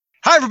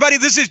Hi, everybody.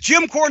 This is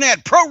Jim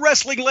Cornette, pro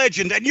wrestling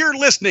legend, and you're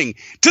listening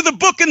to the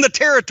Book in the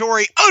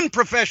Territory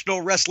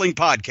Unprofessional Wrestling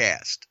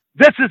Podcast.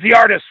 This is the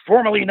artist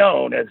formerly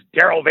known as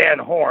Daryl Van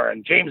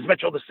Horn, James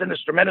Mitchell, the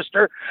Sinister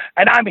Minister,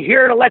 and I'm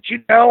here to let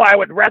you know I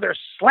would rather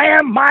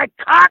slam my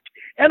cock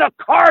in a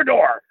car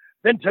door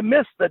than to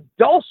miss the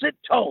dulcet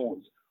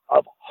tones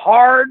of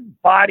Hard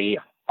Body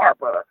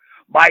Harper,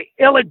 my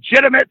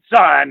illegitimate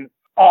son,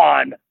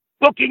 on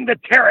Booking the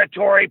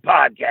Territory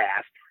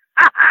podcast.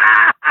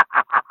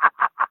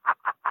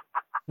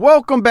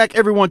 Welcome back,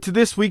 everyone, to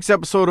this week's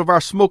episode of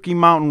our Smoky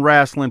Mountain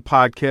Wrestling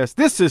podcast.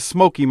 This is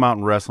Smoky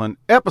Mountain Wrestling,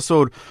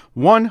 episode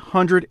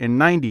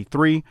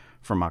 193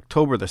 from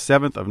October the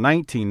 7th of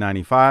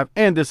 1995.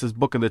 And this is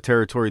Book in the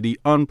Territory, the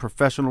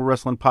unprofessional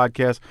wrestling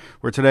podcast,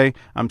 where today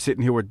I'm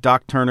sitting here with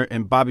Doc Turner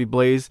and Bobby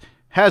Blaze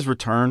has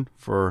returned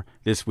for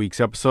this week's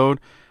episode.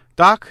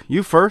 Doc,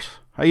 you first.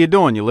 How you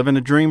doing? You living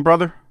the dream,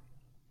 brother?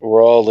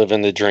 We're all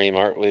living the dream,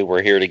 aren't we?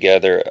 We're here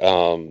together.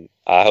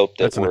 I hope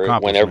that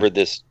whenever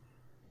this...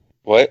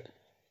 What?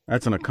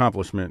 That's an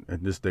accomplishment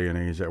at this day and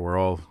age that we're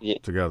all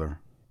together.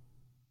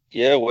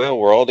 Yeah, well,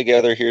 we're all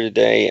together here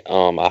today.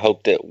 I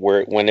hope that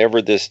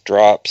whenever this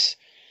drops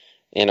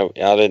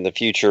out in the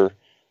future,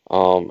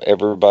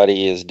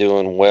 everybody is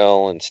doing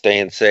well and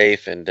staying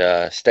safe and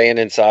staying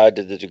inside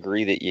to the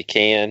degree that you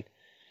can.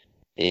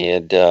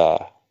 And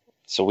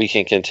so we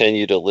can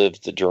continue to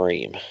live the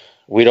dream.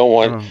 We don't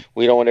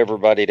want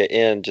everybody to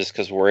end just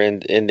because we're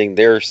ending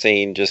their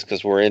scene, just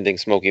because we're ending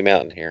Smoky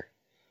Mountain here.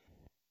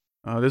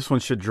 This one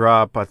should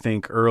drop, I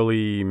think,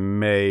 early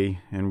May,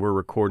 and we're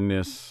recording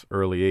this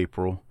early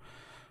April.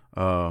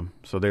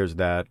 So there's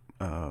that.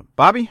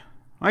 Bobby,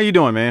 how you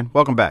doing, man?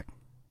 Welcome back.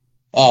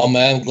 Oh,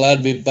 man, I'm glad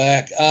to be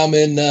back. I'm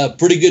in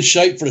pretty good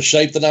shape for the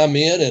shape that I'm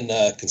in,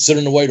 and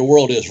considering the way the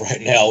world is right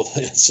now.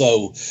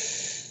 So,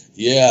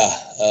 yeah,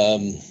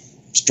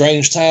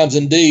 strange times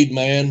indeed,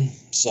 man.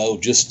 So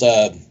just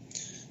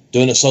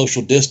doing a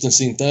social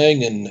distancing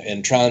thing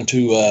and trying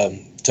to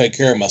take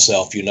care of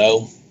myself, you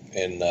know.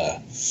 And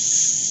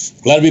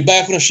glad to be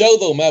back on the show,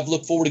 though, man. I've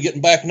looked forward to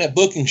getting back on that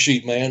booking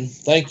sheet, man.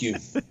 Thank you.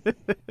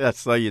 I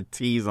saw you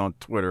tease on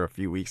Twitter a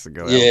few weeks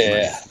ago.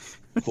 Yeah,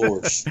 of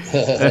course.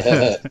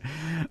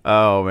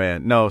 Oh,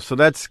 man. No, so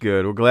that's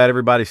good. We're glad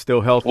everybody's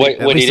still healthy.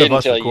 What he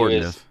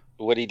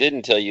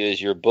didn't tell you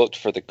is you're booked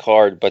for the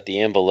card, but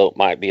the envelope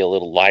might be a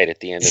little light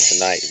at the end of the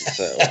night.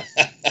 So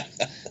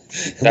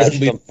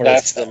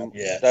that's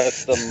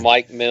the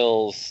Mike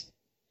Mills,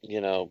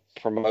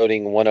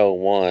 promoting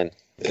 101.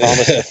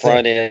 Promise the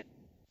front end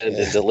and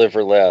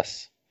deliver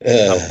less.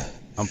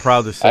 I'm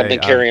proud to say I've been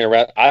carrying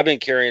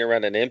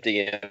around an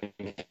empty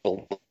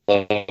envelope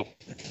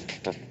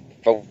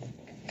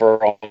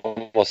for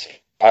almost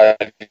 5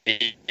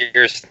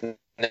 years.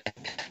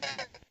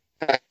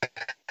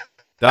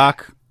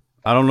 Doc,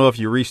 I don't know if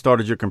you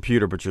restarted your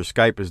computer, but your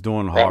Skype is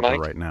doing Harper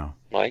right now.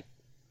 Mike.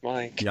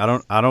 Yeah,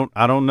 I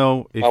don't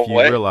know if you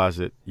realize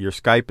it. Your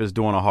Skype is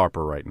doing a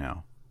Harper right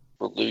now.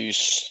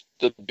 Release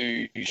the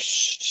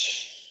beast.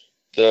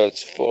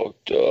 That's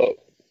fucked up.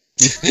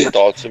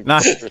 Thoughts and Nah,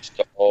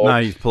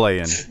 he's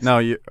playing. No,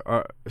 you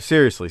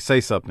seriously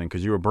say something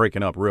because you were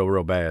breaking up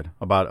real bad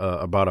about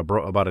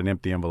an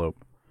empty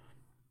envelope.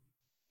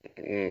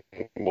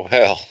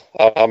 Well,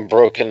 I'm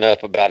broken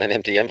up about an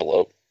empty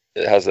envelope.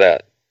 How's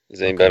that? Is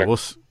that any better?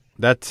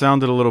 That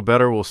sounded a little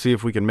better. We'll see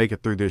if we can make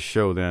it through this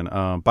show. Then,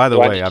 by the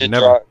way, I've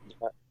never.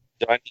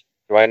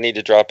 Do I need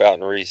to drop out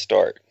and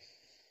restart?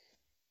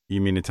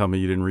 You mean to tell me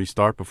you didn't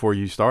restart before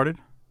you started?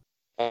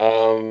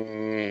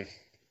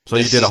 So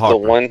you did a Harper. The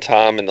one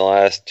time in the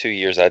last 2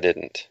 years I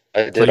didn't.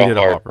 I did a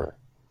Harper.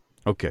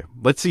 Okay,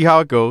 let's see how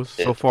it goes.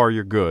 So far,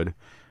 you're good.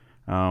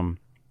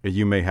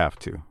 You may have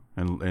to,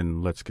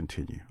 and let's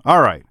continue.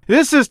 All right,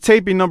 this is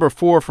taping number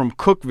 4 from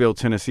Cookeville,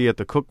 Tennessee, at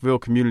the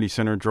Cookeville Community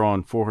Center,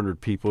 drawing 400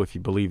 people, if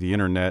you believe the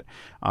internet.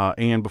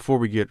 And before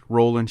we get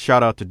rolling,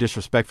 shout out to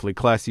Disrespectfully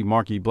Classy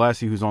Marky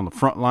Blassie, who's on the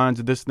front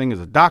lines of this thing as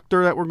a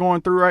doctor that we're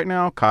going through right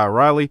now. Kyle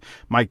Riley,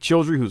 Mike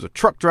Childry, who's a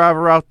truck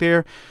driver out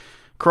there,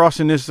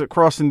 crossing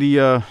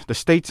the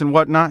states and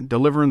whatnot,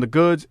 delivering the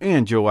goods,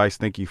 and Joe Ice,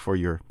 thank you for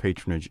your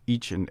patronage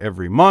each and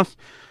every month.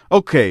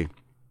 Okay,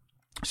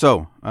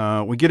 so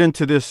we get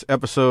into this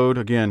episode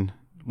again,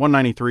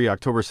 193,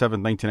 October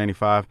 7th,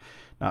 1995.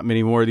 Not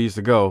many more of these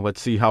to go. Let's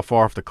see how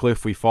far off the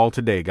cliff we fall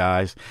today,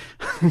 guys.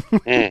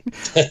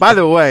 By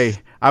the way,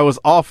 I was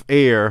off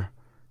air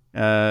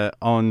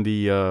on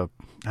the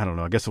I don't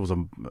know, I guess it was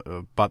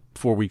about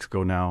 4 weeks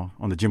ago now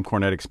on the Jim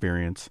Cornette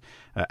Experience,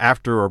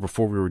 after or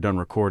before we were done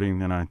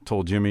recording. And I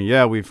told Jimmy,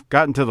 yeah, we've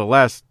gotten to the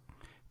last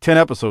 10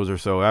 episodes or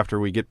so after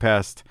we get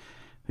past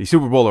the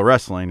Super Bowl of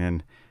wrestling.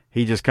 And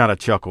he just kind of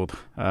chuckled.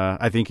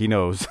 I think he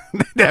knows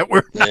that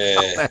we're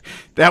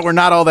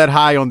not all that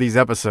high on these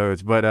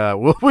episodes. But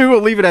we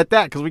will leave it at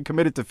that because we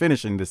committed to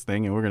finishing this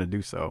thing, and we're going to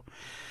do so.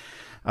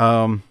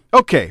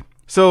 Okay.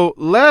 So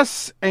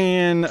Les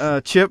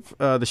and Chip,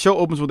 the show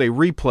opens with a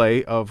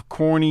replay of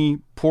Corny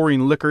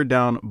pouring liquor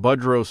down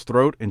Budrow's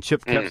throat and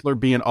Chip Kessler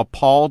being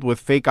appalled with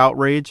fake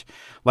outrage,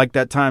 like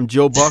that time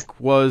Joe Buck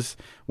was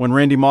when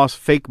Randy Moss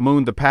fake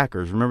mooned the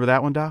Packers. Remember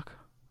that one, Doc?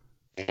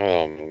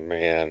 Oh,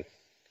 man.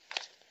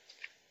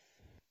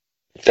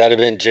 If that had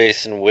been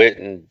Jason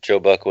Witten,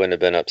 Joe Buck wouldn't have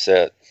been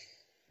upset.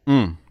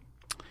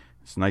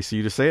 It's nice of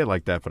you to say it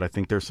like that, but I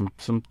think there's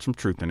some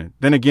truth in it.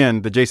 Then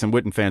again, the Jason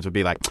Witten fans would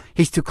be like,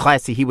 he's too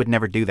classy. He would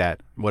never do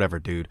that. Whatever,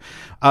 dude.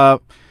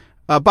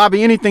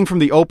 Bobby, anything from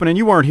the opening?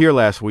 You weren't here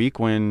last week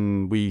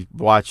when we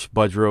watched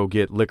Budrow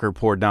get liquor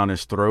poured down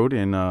his throat,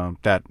 and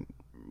that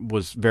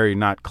was very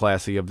not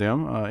classy of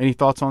them. Any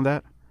thoughts on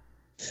that?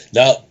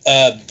 No,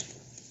 I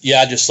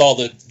just saw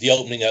the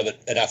opening of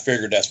it, and I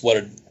figured that's what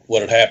had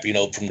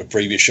happened, from the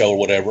previous show or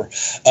whatever.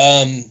 You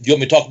want me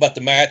to talk about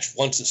the match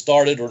once it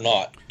started or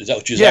not? Is that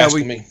what you was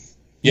asking me?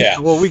 Yeah.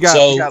 Well, we got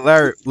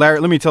Larry.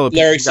 Let me tell you,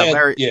 Larry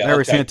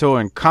Santo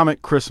and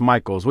Comic Chris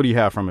Michaels. What do you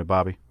have from it,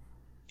 Bobby?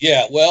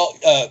 Yeah, well,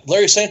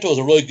 Larry Santo is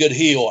a really good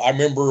heel. I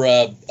remember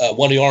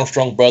one of the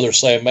Armstrong brothers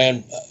saying,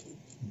 man,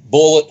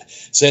 Bullet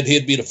said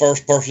he'd be the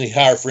first person he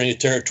hired for any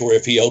territory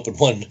if he opened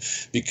one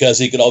because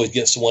he could always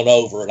get someone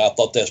over, and I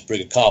thought that's a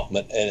pretty good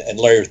compliment, and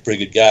Larry was a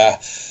pretty good guy.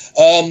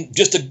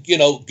 Just a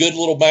good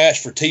little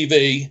match for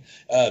TV.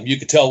 You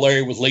could tell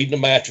Larry was leading the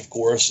match, of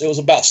course. It was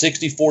about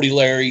 60-40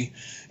 Larry,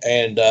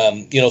 and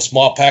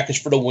small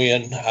package for the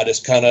win. I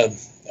just kind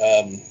of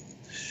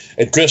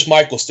and Chris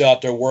Michael's still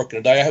out there working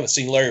today. I haven't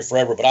seen Larry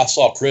forever, but I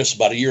saw Chris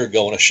about a year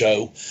ago on a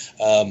show.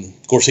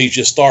 Of course, he's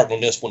just starting on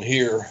this one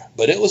here.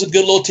 But it was a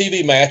good little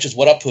TV match is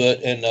what I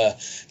put, and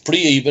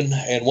pretty even,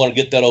 and want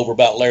to get that over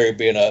about Larry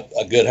being a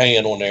good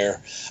hand on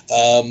there.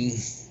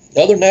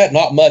 Other than that,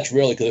 not much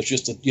really, because it's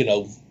just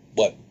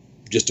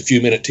just a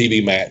few minute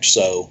TV match.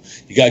 So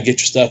you got to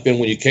get your stuff in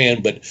when you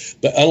can. But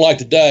unlike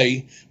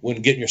today,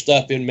 when getting your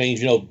stuff in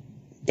means,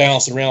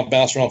 bouncing around,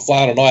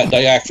 flying or not,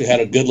 they actually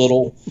had a good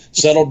little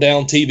settled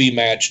down TV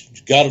match,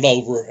 got it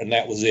over, and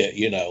that was it,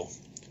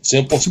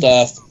 Simple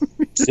stuff,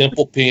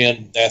 simple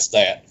pin, that's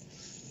that.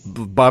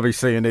 Bobby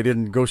saying they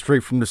didn't go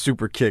straight from the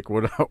super kick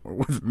with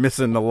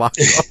missing the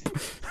lockup.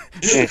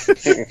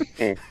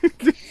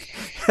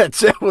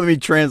 Let me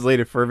translate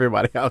it for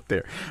everybody out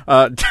there.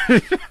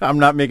 I'm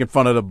not making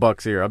fun of the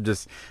Bucks here. I'm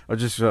just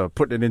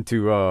putting it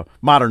into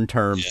modern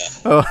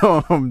terms.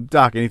 Yeah.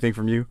 Doc, anything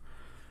from you?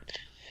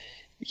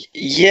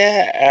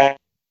 Yeah,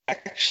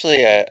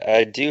 actually,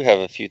 I do have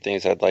a few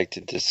things I'd like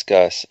to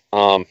discuss.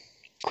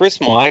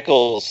 Chris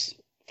Michaels,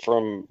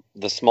 from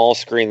the small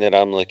screen that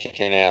I'm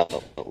looking at,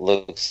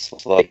 looks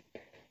like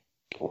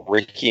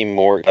Ricky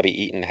Morton,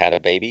 Bobby Eaton had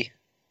a baby.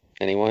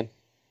 Anyone?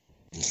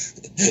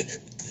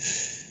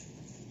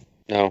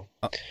 No.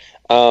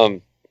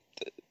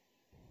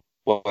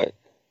 What?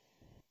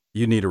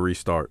 You need a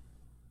restart.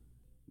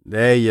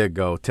 There you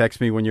go.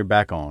 Text me when you're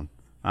back on.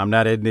 I'm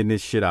not editing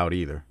this shit out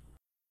either.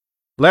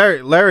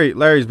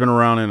 Larry's been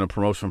around in a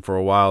promotion for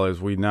a while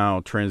as we now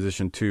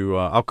transition to,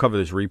 I'll cover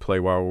this replay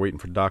while we're waiting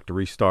for Doc to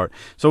restart.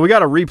 So we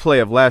got a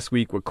replay of last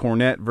week with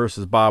Cornette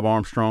versus Bob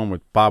Armstrong,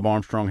 with Bob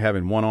Armstrong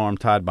having one arm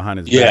tied behind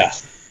his back.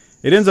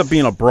 It ends up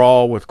being a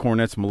brawl with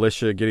Cornette's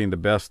militia getting the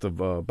best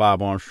of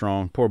Bob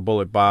Armstrong. Poor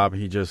Bullet Bob,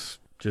 he just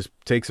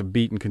takes a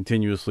beating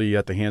continuously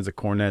at the hands of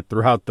Cornette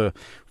throughout the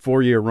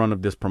 4-year run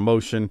of this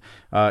promotion.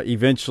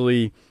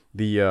 Eventually,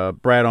 the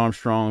Brad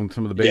Armstrong,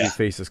 some of the baby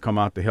faces come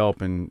out to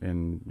help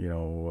and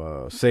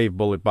save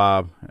Bullet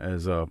Bob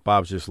as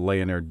Bob's just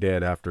laying there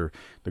dead after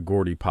the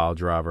Gordy pile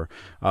driver.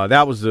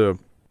 That was a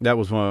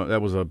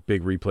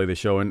big replay of the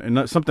show.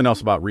 And something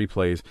else about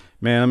replays,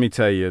 man, let me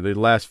tell you, the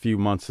last few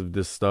months of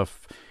this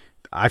stuff,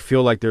 I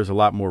feel like there's a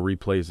lot more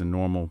replays than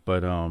normal,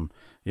 but I'll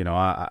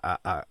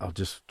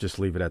just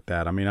leave it at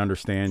that. I mean, I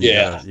understand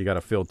you got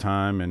to fill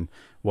time and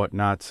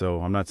whatnot.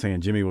 So I'm not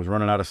saying Jimmy was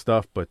running out of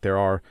stuff, but there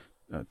are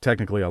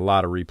technically a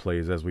lot of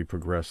replays as we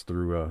progress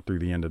through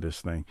the end of this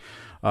thing.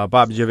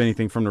 Bob, did you have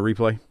anything from the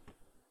replay?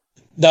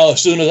 No,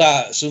 as soon as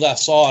I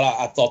saw it,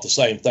 I thought the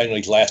same thing in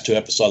these last two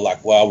episodes.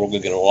 Like, wow, we're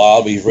going to get a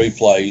lot of these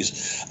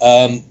replays.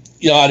 I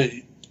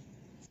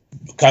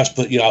kind of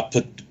put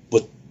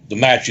with the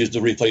matches, the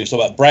replays.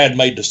 So about Brad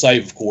made the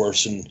save, of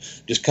course, and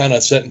just kind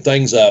of setting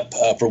things up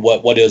for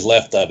what is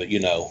left of it,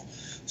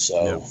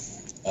 So.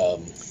 Yep.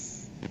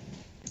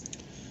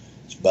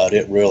 About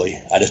it,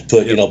 really. I just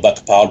put, about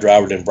the pile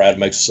driver, then Brad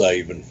makes a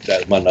save, and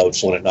that's my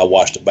notes on it, and I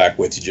watched it back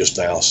with you just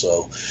now.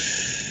 So,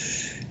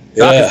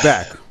 Doc is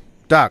back.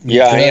 Doc.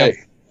 Yeah, I am.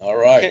 All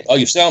right. Oh,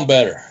 you sound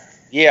better.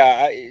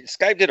 Yeah,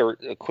 Skype did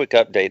a quick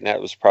update, and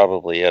that was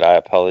probably it. I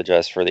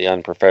apologize for the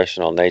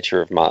unprofessional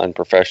nature of my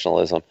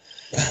unprofessionalism.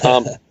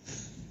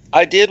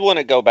 I did want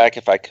to go back,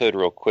 if I could,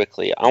 real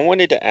quickly. I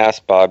wanted to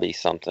ask Bobby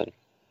something.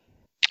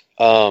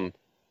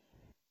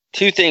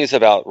 Two things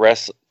about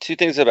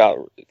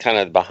kind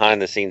of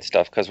behind the scenes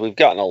stuff, because we've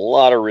gotten a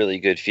lot of really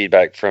good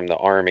feedback from the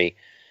Army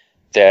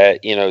that,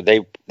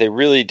 they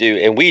really do.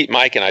 And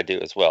Mike and I do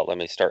as well. Let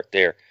me start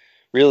there.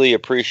 Really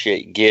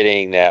appreciate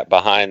getting that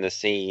behind the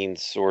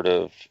scenes sort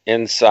of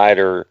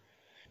industry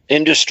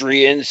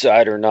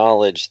insider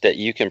knowledge that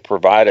you can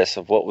provide us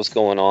of what was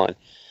going on.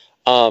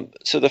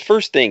 So the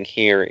first thing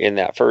here in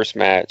that first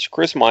match,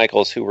 Chris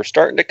Michaels, who we're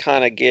starting to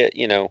kind of get,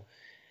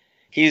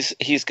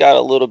 he's got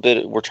a little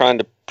bit, we're trying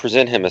to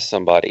present him as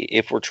somebody.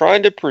 If we're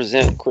trying to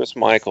present Chris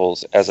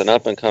Michaels as an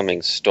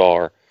up-and-coming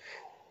star,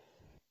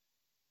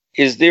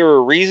 is there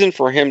a reason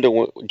for him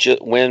to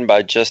win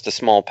by just a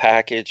small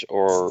package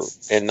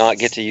and not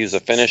get to use a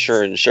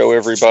finisher and show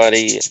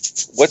everybody?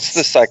 What's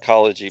the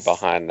psychology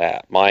behind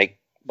that, Mike,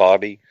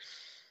 Bobby?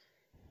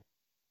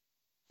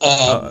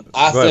 Go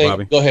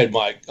ahead,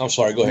 Mike. I'm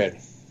sorry. Go ahead.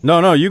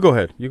 No, you go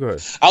ahead.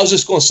 I was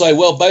just going to say,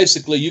 well,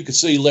 basically, you could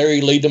see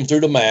Larry lead them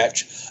through the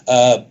match.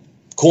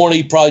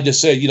 Corny probably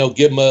just said,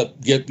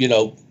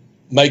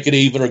 make it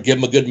even or give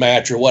him a good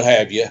match or what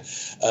have you.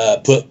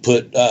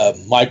 Put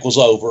Michaels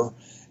over.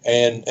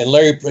 And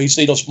Larry, he's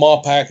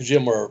small package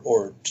him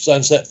or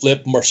sunset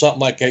flip him or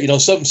something like that.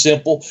 Something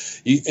simple.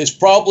 It's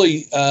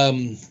probably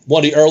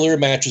one of the earlier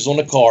matches on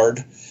the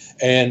card.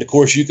 And, of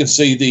course, you can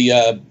see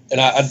and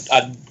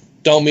I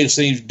don't mean to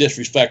seem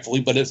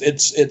disrespectfully, but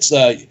it's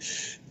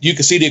you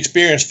can see the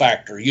experience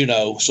factor,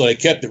 so they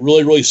kept it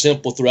really, really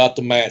simple throughout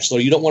the match. So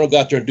you don't want to go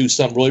out there and do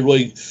something really,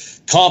 really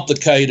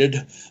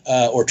complicated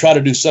or try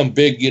to do some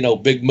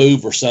big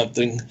move or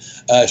something,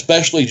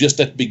 especially just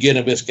at the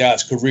beginning of this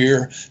guy's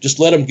career. Just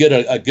let him get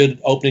a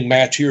good opening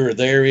match here or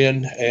there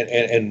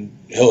and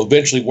he'll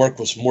eventually work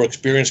with some more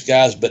experienced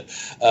guys, but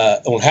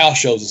on house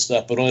shows and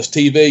stuff. But on his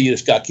TV, you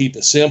just got to keep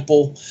it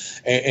simple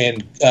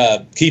and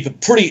keep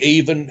it pretty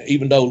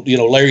even though,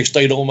 Larry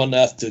stayed on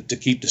enough to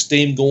keep the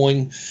steam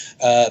going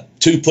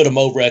to put him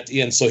over at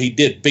the end. So he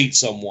did beat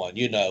someone,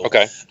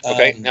 Okay.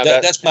 Now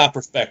that's my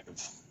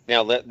perspective.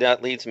 Now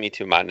that leads me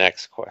to my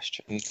next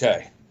question.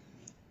 Okay.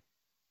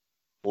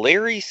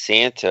 Larry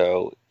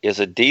Santo is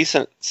a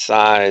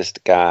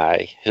decent-sized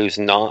guy who's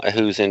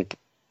in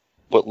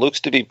what looks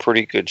to be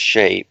pretty good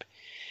shape.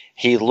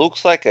 He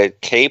looks like a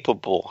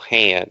capable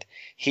hand.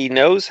 He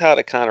knows how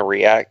to kind of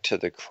react to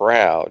the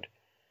crowd.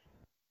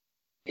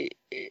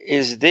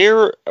 Is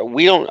there?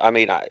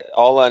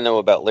 All I know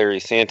about Larry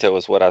Santo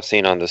is what I've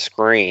seen on the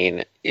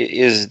screen.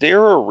 Is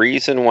there a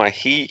reason why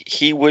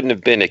he wouldn't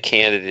have been a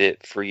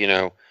candidate for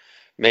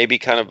maybe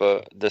kind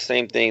of the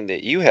same thing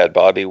that you had,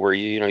 Bobby, where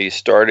you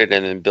started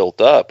and then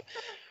built up?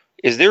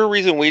 Is there a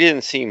reason we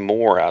didn't see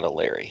more out of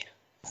Larry?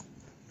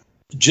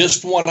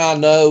 Just what I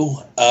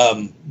know,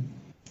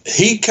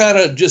 he kind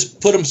of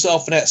just put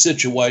himself in that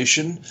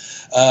situation.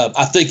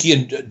 I think he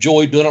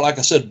enjoyed doing it. Like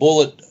I said,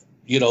 Bullet,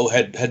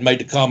 had made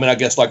the comment, I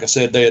guess, like I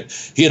said,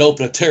 that he had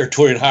opened a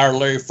territory and hired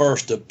Larry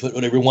first to put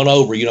everyone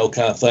over,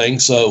 kind of thing.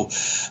 So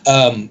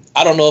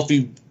I don't know if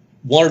he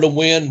wanted to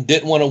win,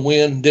 didn't want to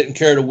win, didn't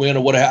care to win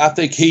or whatever. I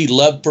think he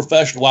loved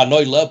professional. Well, I know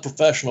he loved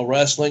professional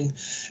wrestling,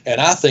 and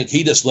I think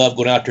he just loved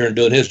going out there and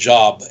doing his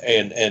job,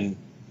 and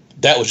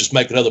that was just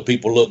making other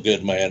people look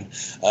good, man.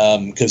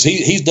 Because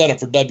he's done it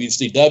for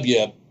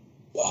WCW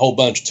a whole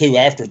bunch too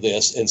after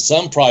this, and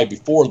some probably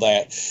before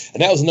that.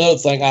 And that was another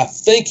thing. I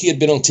think he had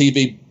been on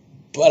TV,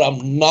 but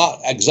I'm not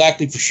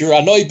exactly for sure.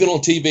 I know he'd been on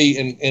TV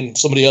in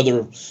some of the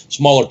other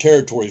smaller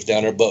territories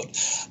down there, but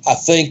I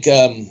think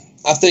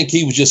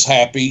he was just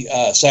happy,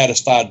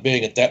 satisfied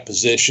being at that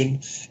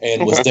position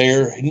and was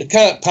there.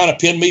 Kind of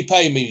pin me,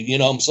 pay me, you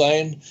know what I'm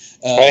saying?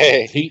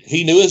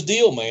 He knew his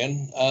deal,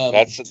 man.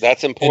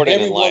 That's important.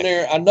 And everyone in life.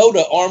 there, I know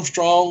the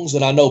Armstrongs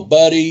and I know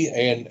Buddy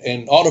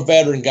and all the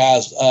veteran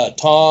guys,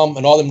 Tom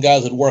and all them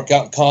guys that work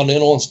out in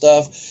Continental and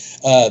stuff.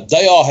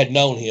 They all had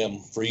known him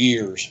for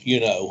years,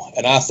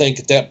 and I think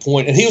at that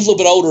point, and he was a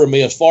little bit older than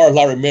me as far as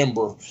I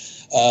remember.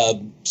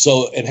 And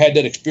had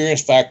that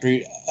experience factor.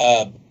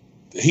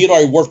 He had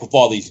already worked with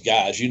all these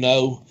guys,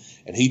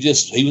 and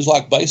he was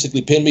like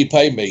basically pin me,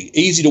 pay me.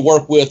 Easy to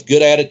work with,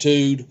 good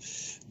attitude,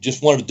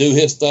 just wanted to do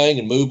his thing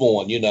and move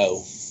on,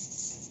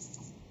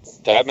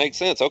 That makes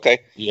sense. Okay.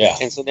 Yeah.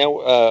 And so now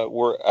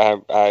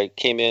I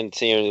came in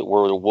seeing that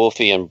we're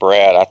Wolfie and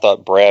Brad. I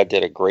thought Brad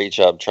did a great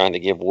job trying to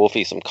give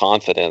Wolfie some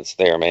confidence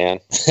there, man.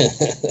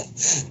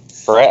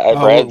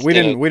 Brad. We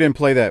didn't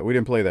play that. We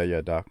didn't play that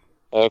yet, Doc.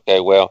 Okay.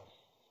 Well,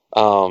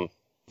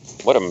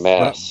 what a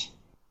mess.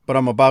 But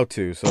I'm about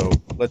to, so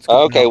let's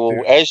go. Okay,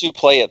 well, as you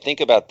play it,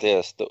 think about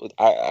this.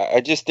 I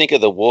just think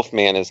of the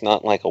Wolfman as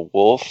not like a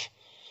wolf,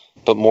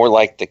 but more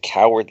like the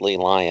cowardly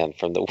lion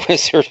from the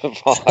Wizard of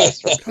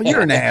Oz.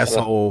 You're an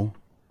asshole.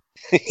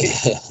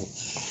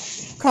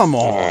 Come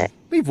on. Right.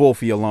 Leave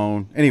Wolfie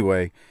alone.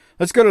 Anyway,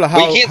 let's go to the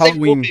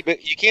Halloween. Wolfie,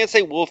 but you can't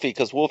say Wolfie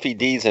because Wolfie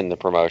D's in the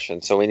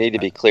promotion, so we need to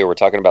be clear. We're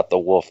talking about the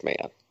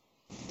Wolfman.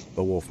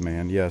 The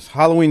Wolfman, yes.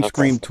 Halloween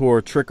Scream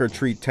Tour Trick or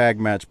Treat Tag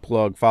Match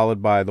plug,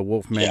 followed by the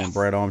Wolfman and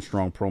Brad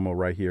Armstrong promo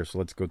right here. So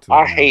let's go to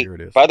that. Here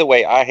it is. By the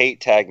way, I hate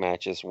tag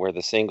matches where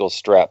the single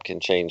strap can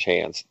change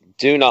hands.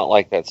 Do not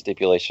like that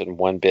stipulation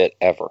one bit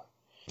ever.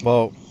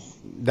 Well,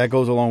 that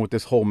goes along with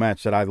this whole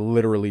match that I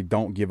literally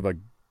don't give a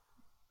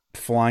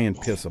flying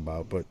piss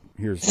about. But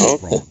here's the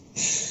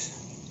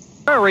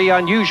promo. Very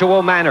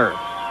unusual manner.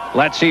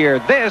 Let's hear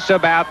this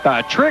about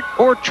the Trick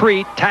or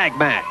Treat Tag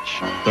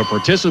Match. The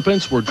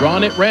participants were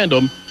drawn at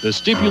random, the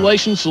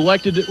stipulation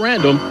selected at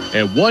random,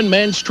 and one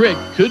man's trick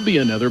could be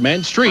another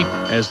man's treat,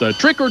 as the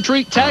Trick or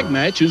Treat Tag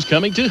Match is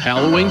coming to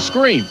Halloween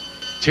Scream.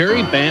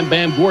 Terry Bam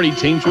Bam Gordy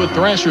teams with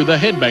Thrasher the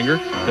Headbanger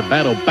to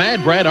battle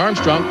Bad Brad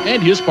Armstrong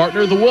and his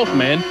partner the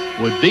Wolfman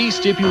with these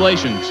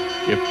stipulations.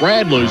 If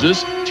Brad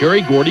loses, Terry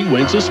Gordy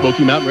wins the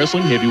Smoky Mountain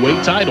Wrestling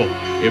Heavyweight title.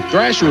 If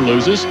Thrasher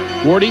loses,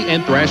 Gordy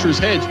and Thrasher's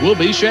heads will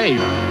be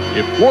shaved.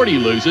 If Gordy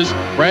loses,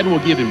 Brad will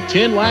give him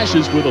 10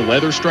 lashes with a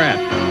leather strap.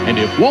 And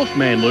if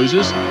Wolfman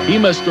loses, he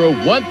must throw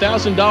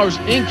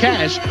 $1,000 in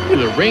cash to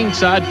the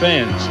ringside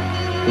fans.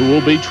 Who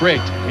will be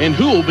tricked and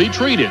who will be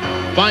treated?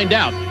 Find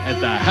out at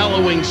the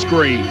Halloween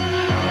Scream.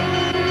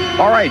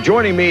 All right,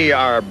 joining me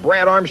are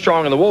Brad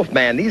Armstrong and the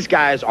Wolfman. These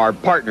guys are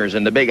partners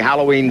in the big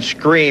Halloween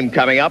Scream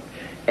coming up,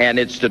 and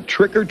it's the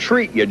Trick or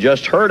Treat. You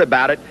just heard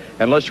about it,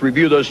 and let's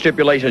review those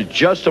stipulations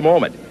just a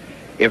moment.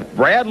 If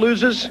Brad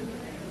loses,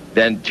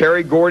 then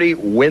Terry Gordy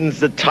wins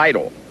the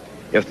title.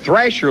 If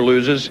Thrasher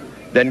loses,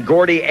 then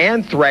Gordy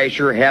and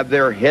Thrasher have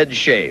their heads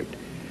shaved.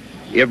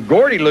 If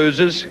Gordy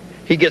loses,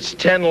 he gets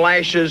 10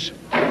 lashes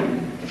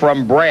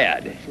from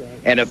Brad.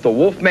 And if the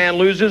Wolfman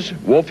loses,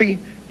 Wolfie,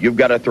 you've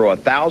got to throw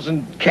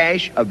 $1,000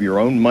 cash of your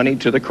own money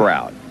to the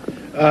crowd.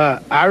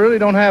 I really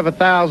don't have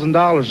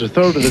 $1,000 to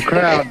throw to the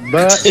crowd,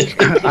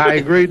 but I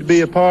agreed to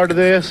be a part of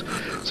this,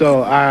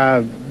 so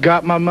I've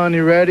got my money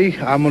ready.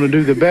 I'm going to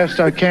do the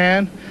best I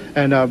can,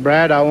 and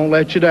Brad, I won't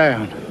let you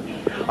down.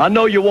 I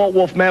know you won't,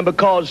 Wolfman,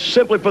 because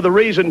simply for the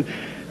reason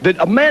that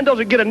a man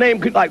doesn't get a name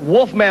like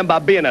Wolfman by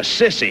being a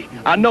sissy.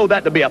 I know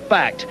that to be a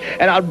fact.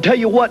 And I'll tell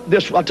you what,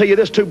 I'll tell you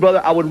this too,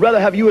 brother. I would rather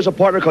have you as a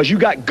partner because you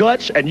got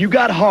guts and you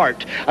got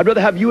heart. I'd rather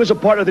have you as a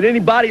partner than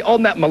anybody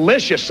on that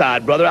malicious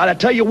side, brother. And I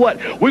tell you what,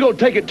 we're going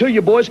to take it to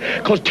you, boys,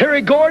 because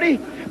Terry Gordy,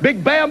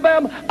 Big Bam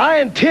Bam, I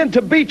intend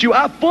to beat you.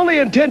 I fully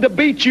intend to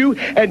beat you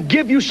and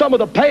give you some of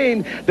the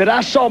pain that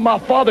I saw my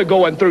father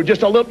going through.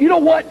 Just a little, you know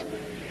what?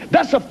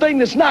 That's a thing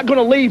that's not going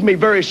to leave me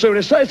very soon.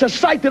 It's a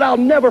sight that I'll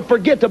never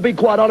forget, to be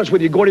quite honest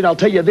with you, Gordy. And I'll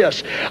tell you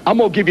this, I'm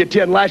going to give you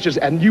 10 lashes,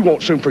 and you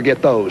won't soon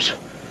forget those.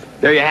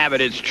 There you have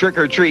it. It's Trick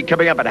or Treat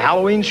coming up at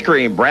Halloween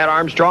Scream. Brad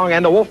Armstrong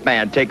and the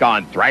Wolfman take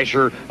on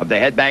Thrasher of the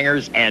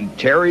Headbangers and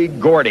Terry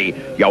Gordy.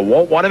 You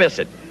won't want to miss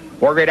it.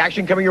 More great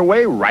action coming your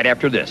way right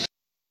after this.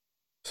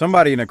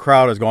 Somebody in the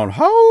crowd is going,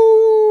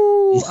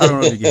 ho! I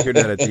don't know if you can hear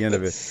that at the end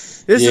of it.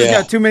 This has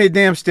got too many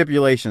damn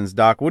stipulations,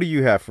 Doc. What do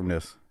you have from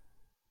this?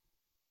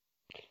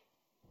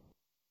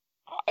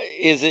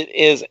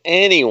 Is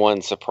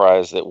anyone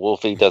surprised that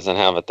Wolfie doesn't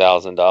have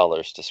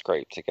 $1,000 to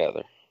scrape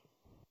together?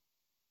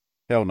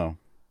 Hell no.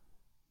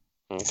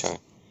 Okay.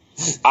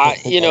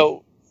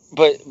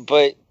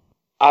 But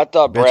I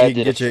thought Brad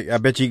did. I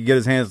bet you could get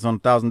his hands on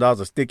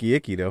 $1,000 of Sticky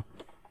Icky though.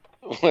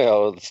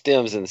 Well,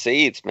 stems and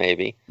seeds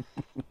maybe.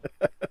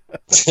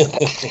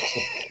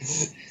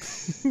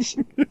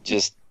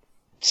 Just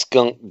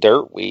skunk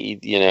dirt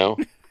weed, you know.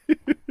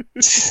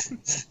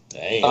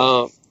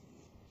 Damn.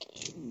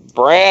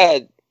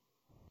 Brad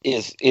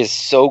is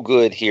so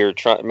good here.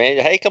 Man,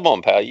 hey, come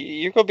on, pal.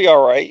 You're gonna be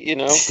all right. You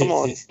know, come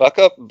on, buck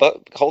up,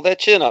 hold that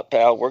chin up,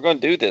 pal. We're gonna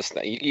do this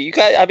thing. You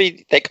got. I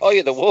mean, they call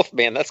you the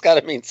Wolfman. That's got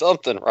to mean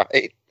something,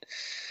 right?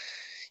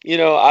 You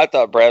know, I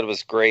thought Brad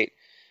was great.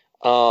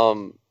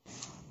 To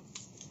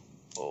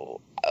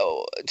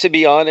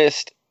be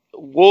honest,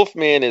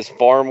 Wolfman is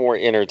far more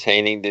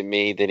entertaining to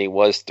me than he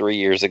was 3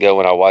 years ago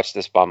when I watched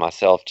this by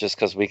myself. Just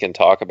because we can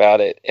talk about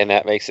it, and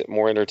that makes it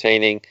more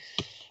entertaining.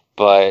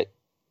 But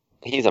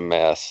he's a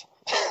mess.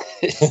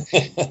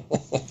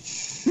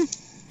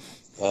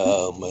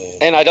 Oh, man.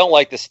 And I don't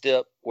like the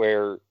stip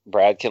where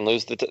Brad can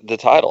lose the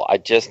title. I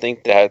just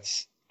think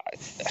that's...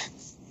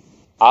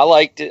 I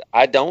liked it.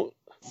 I don't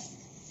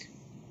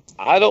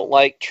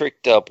like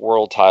tricked up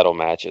world title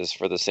matches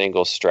for the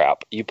single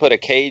strap. You put a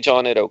cage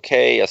on it,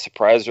 okay. A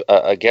surprise,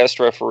 a guest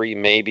referee,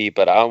 maybe.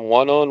 But I'm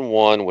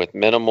one-on-one with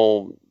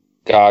minimal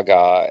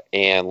gaga,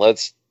 and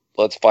let's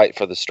fight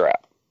for the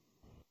strap.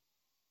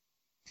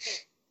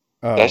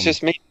 That's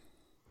just me.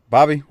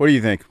 Bobby, what do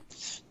you think?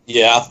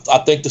 Yeah, I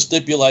think the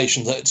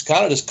stipulations, it's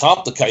kind of just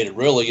complicated,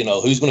 really. You know,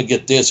 who's going to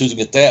get this, who's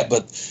going to get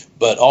that.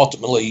 But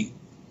ultimately,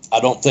 I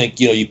don't think,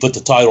 you put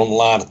the title on the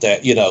line at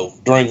that,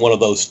 during one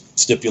of those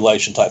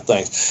stipulation type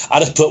things.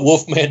 I just put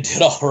Wolfman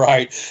did all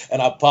right,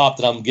 and I popped,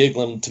 and I'm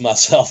giggling to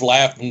myself,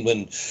 laughing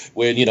when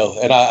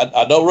and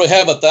I don't really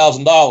have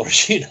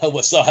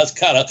 $1,000, so I was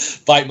kind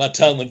of biting my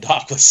tongue when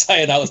Doc was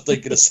saying. I was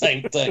thinking the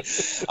same thing.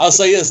 I'll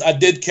say this: I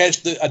did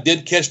catch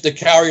the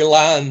carry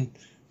line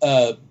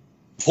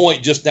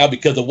point just now,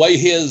 because the way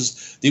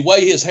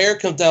his hair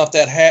comes down with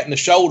that hat and the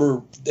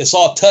shoulder, it's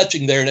all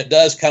touching there, and it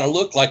does kind of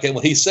look like it.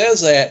 When he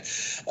says that,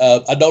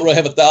 I don't really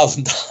have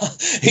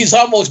 $1,000. He's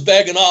almost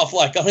begging off,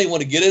 like, I don't even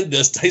want to get into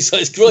this thing. So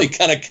it's really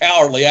kind of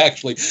cowardly,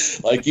 actually.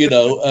 Like,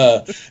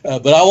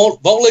 but I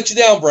won't let you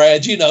down,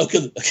 Brad,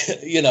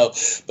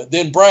 because, but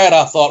then Brad,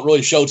 I thought,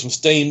 really showed some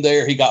steam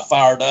there. He got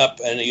fired up,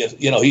 and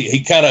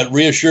he kind of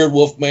reassured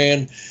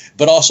Wolfman,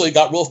 but also he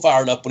got real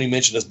fired up when he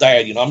mentioned his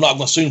dad. I'm not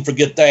going to soon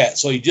forget that.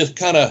 So he just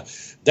kind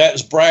of,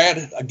 that's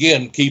Brad,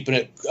 again, keeping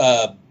it,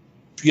 I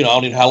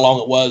don't know how long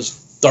it was,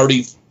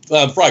 30,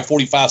 probably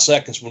 45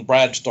 seconds when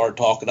Brad started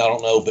talking. I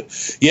don't know,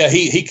 but yeah,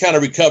 he kind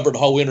of recovered the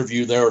whole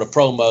interview there at a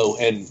promo,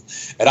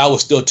 and I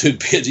was still too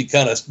busy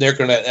kind of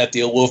snickering at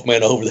the old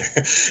Wolfman over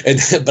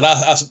there. But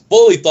I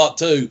fully thought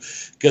too,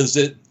 because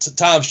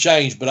times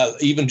changed.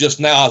 But even just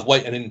now, I was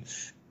waiting,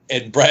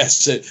 and Brad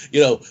said,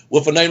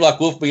 with a name like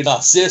Wolfman,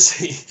 not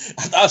sissy,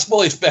 I was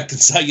fully expecting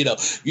to say, you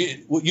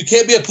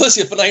can't be a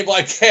pussy with a name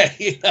like that,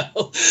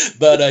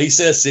 But he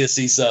says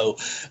sissy, so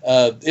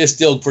it's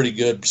still pretty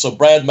good. So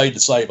Brad made the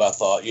save, I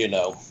thought,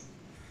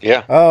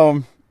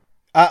 Yeah.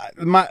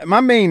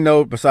 My main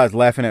note, besides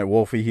laughing at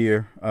Wolfie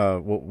here,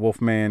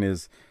 Wolfman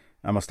is.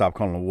 I'm gonna stop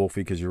calling him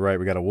Wolfie because you're right.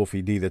 We got a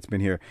Wolfie D that's been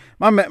here.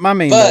 My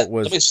main note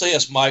was. Let me say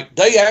this, Mike.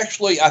 They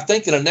actually, I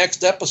think, in the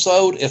next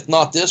episode, if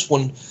not this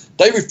one,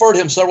 they referred to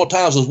him several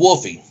times as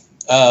Wolfie.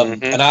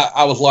 And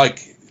I was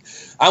like,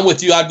 I'm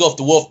with you. I'd go with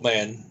the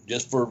Wolfman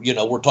just for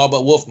we're talking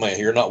about Wolfman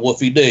here, not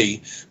Wolfie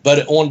D.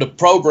 But on the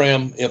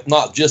program, if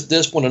not just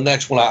this one, the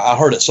next one, I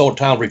heard it several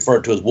times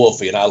referred to as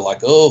Wolfie, and I was like,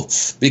 oh,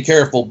 be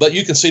careful. But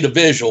you can see the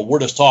visual. We're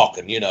just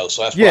talking, so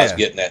that's what I was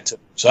getting at too.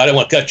 So I didn't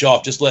want to cut you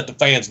off. Just let the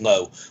fans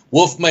know,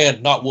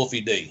 Wolfman, not Wolfie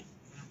D.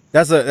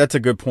 That's a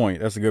good point.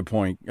 That's a good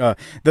point.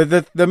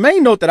 The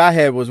main note that I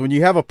had was when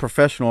you have a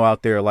professional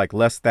out there like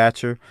Les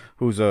Thatcher,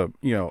 who's a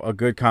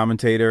good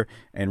commentator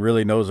and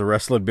really knows the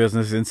wrestling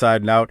business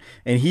inside and out,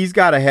 and he's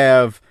got to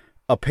have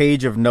a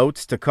page of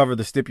notes to cover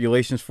the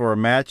stipulations for a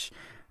match.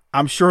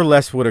 I'm sure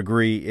Les would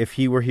agree. If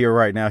he were here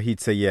right now,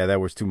 he'd say, yeah,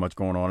 that was too much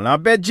going on. And I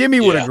bet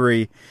Jimmy would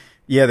agree.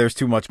 Yeah, there's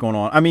too much going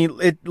on. I mean,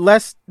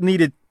 Les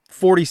needed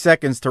 40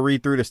 seconds to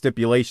read through the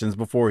stipulations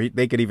before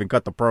they could even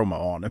cut the promo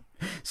on him.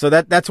 So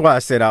that's why I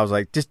said, I was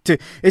like,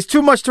 it's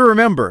too much to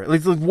remember.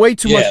 It's way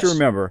too much to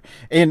remember.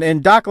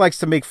 And Doc likes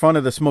to make fun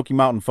of the Smoky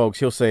Mountain folks.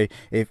 He'll say,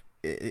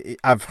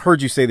 I've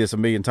heard you say this a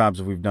million times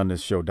if we've done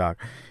this show, Doc.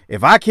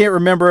 If I can't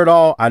remember it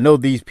all, I know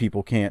these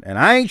people can't. And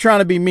I ain't trying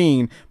to be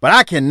mean, but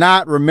I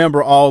cannot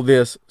remember all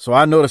this, so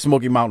I know the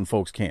Smoky Mountain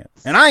folks can't.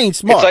 And I ain't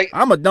smart.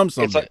 I'm a dumb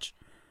son of a bitch.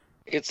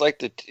 It's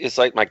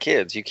like my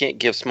kids. You can't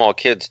give small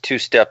kids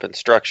 2-step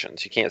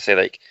instructions. You can't say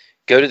like,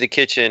 go to the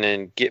kitchen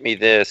and get me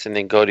this, and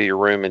then go to your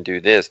room and do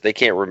this. They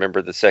can't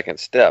remember the second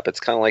step. It's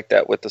kind of like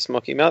that with the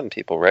Smoky Mountain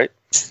people, right?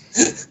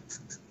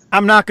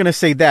 I'm not going to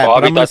say that,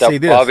 but I'm going to say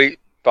this.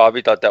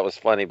 Bobby thought that was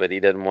funny, but he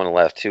didn't want to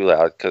laugh too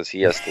loud because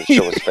he has to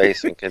show his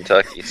face in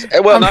Kentucky.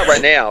 Well, not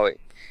right now.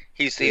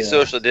 He's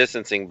social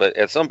distancing, but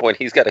at some point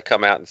he's got to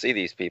come out and see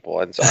these people,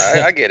 and so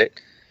I get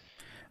it.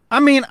 I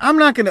mean, I'm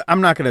not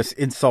gonna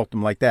insult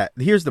them like that.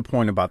 Here's the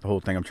point about the whole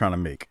thing I'm trying to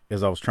make,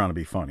 as I was trying to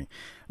be funny.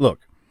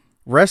 Look,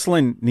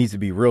 wrestling needs to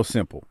be real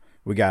simple.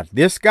 We got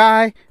this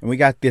guy and we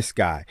got this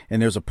guy,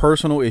 and there's a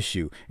personal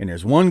issue, and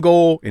there's one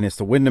goal, and it's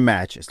to win the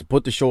match. It's to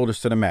put the shoulders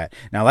to the mat.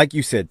 Now, like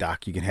you said,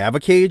 Doc, you can have a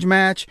cage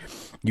match,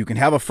 you can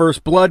have a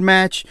first blood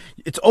match.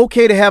 It's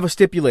okay to have a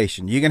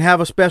stipulation. You can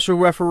have a special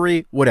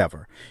referee,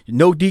 whatever.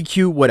 No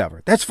DQ,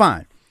 whatever. That's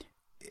fine.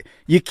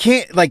 You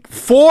can't, like,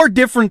 4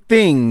 different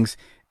things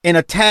in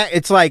a tag.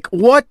 It's like,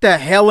 what the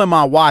hell am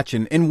I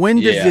watching? And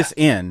when does this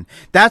end?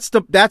 That's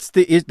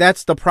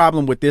the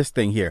problem with this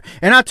thing here.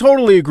 And I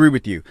totally agree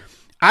with you.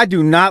 I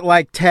do not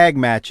like tag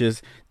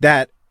matches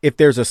that if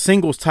there's a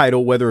singles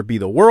title, whether it be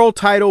the world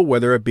title,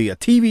 whether it be a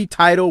TV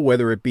title,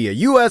 whether it be a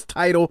U.S.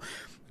 title,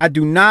 I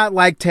do not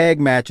like tag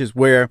matches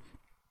where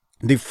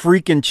the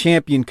freaking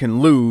champion can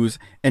lose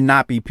and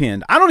not be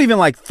pinned. I don't even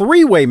like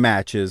 3-way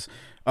matches,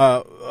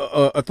 a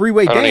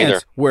 3-way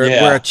dance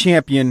where a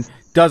champion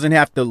doesn't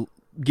have to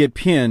get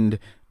pinned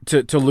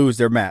to lose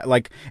their match.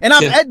 Like, and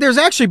there's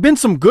actually been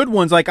some good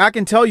ones. Like, I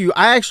can tell you,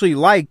 I actually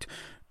liked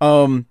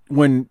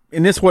when,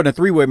 and this wasn't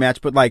a 3-way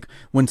match, but like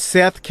when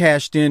Seth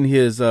cashed in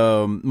his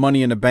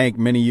Money in the Bank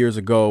many years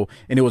ago,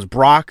 and it was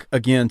Brock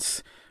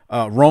against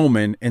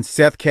Roman, and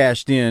Seth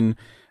cashed in.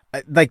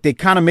 Like, they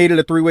kind of made it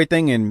a 3-way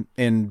thing,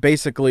 and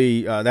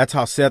basically that's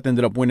how Seth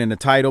ended up winning the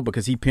title,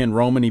 because he pinned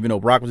Roman even though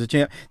Brock was a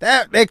champ.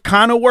 That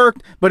kind of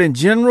worked, but in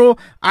general,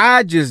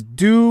 I just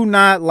do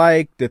not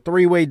like the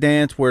 3-way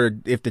dance where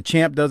if the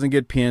champ doesn't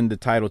get pinned, the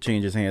title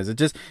changes hands.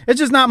 It's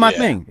just not my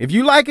thing. If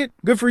you like it,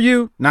 good for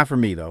you. Not for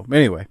me though.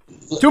 Anyway,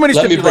 too many.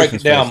 Let me break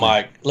it down,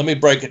 Mike. Let me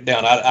break it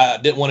down. I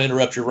didn't want to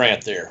interrupt your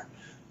rant there.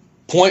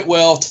 Point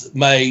well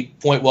made,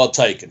 point well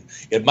taken.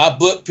 If my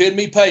book pinned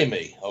me, pay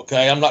me.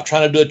 Okay, I'm not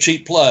trying to do a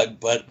cheap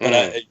plug, but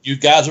you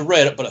guys have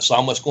read it, but so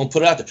I'm just going to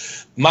put it out there.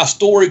 My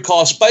story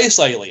called Space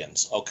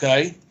Aliens.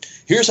 Okay,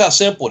 here's how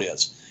simple it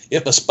is.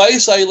 If a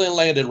space alien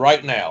landed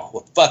right now,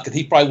 well, fuck it,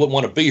 he probably wouldn't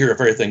want to be here if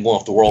everything going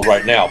off the world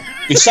right now.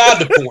 Beside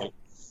the point,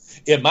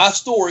 in my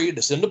story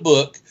that's in the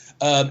book,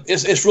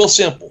 it's real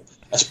simple.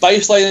 A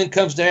space alien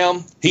comes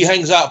down, he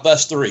hangs out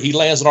bus 3. He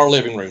lands in our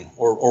living room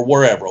or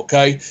wherever,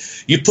 okay?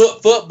 You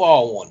put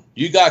football on.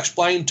 You got to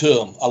explain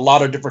to him a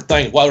lot of different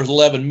things. Why there's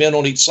 11 men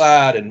on each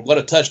side and what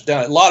a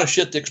touchdown. A lot of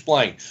shit to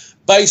explain.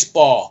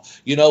 Baseball,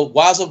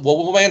 why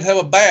will a man have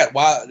a bat?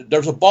 Why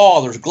there's a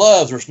ball, there's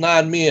gloves, there's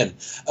 9 men.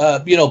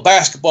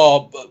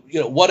 Basketball,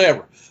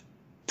 whatever.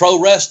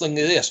 Pro wrestling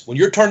is this. When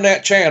you're turning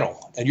that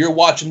channel, and you're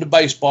watching the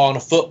baseball and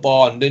the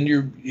football, and then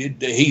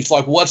he's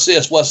like, what's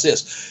this? What's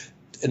this?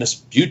 And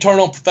you turn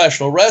on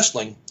professional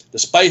wrestling, the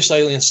space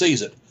alien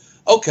sees it.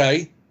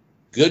 Okay,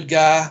 good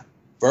guy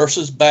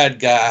versus bad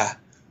guy.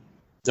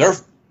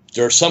 There's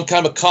some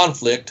kind of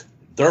conflict.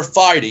 They're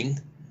fighting,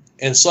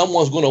 and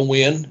someone's going to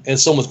win and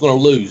someone's going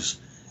to lose.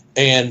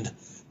 And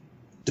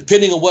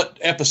depending on what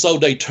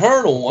episode they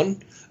turn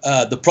on,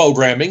 the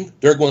programming,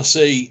 they're going to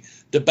see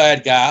the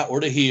bad guy or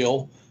the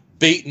heel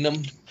beating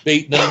them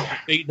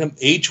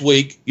each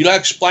week. You don't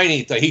explain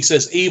anything. He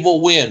says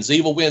evil wins.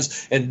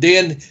 And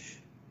then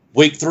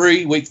week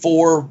 3, week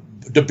 4,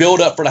 the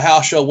build up for the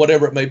house show,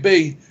 whatever it may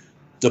be,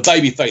 the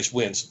babyface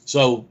wins.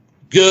 So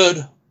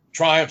good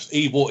triumphs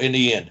evil in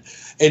the end.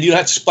 And you don't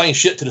have to explain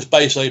shit to the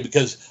space alien,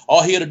 because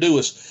all he had to do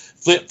was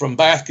flip from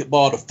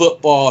basketball to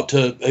football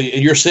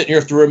and you're sitting here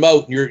at the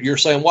remote and you're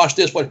saying, watch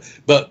this one.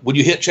 But when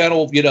you hit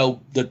channel,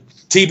 the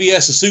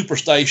TBS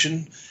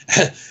Superstation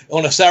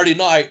on a Saturday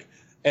night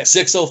at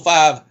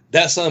 6:05,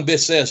 that son of a bitch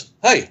says,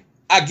 hey,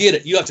 I get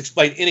it. You don't have to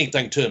explain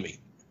anything to me.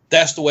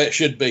 That's the way it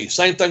should be.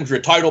 Same thing with your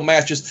title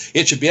matches.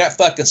 It should be that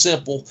fucking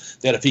simple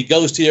that if he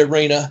goes to the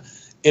arena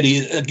and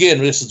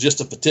this is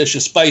just a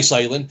fictitious space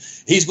alien,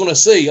 he's going to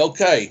see,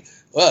 okay,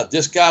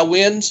 this guy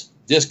wins.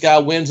 This guy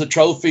wins a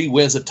trophy,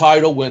 wins a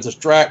title, wins a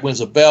strap, wins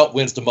a belt,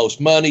 wins the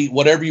most money,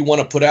 whatever you want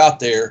to put out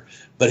there.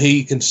 But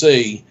he can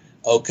see,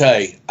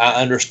 okay,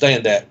 I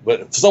understand that.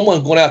 But if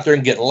someone's going out there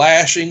and getting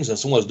lashings and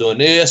someone's doing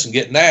this and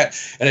getting that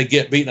and they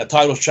get beaten, a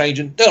title's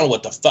changing, they don't know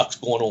what the fuck's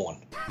going on.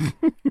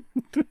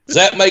 Does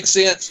that make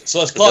sense?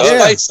 So it's called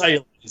space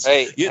aliens.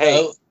 Hey,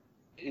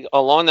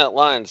 along that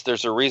lines,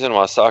 there's a reason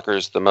why soccer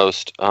is the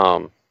most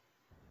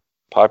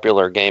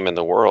popular game in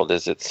the world.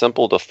 Is it's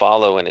simple to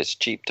follow and it's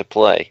cheap to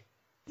play.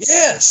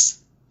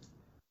 Yes,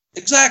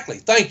 exactly.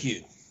 Thank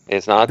you.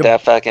 It's not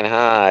that fucking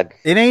hard.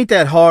 It ain't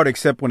that hard,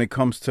 except when it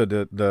comes to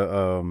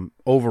the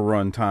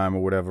overrun time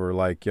or whatever,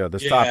 like the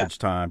stoppage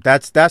time.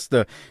 That's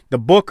the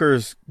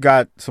bookers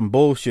got some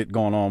bullshit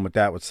going on with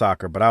that with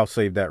soccer, but I'll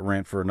save that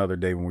rant for another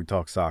day when we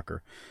talk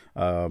soccer.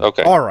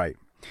 Okay. All right.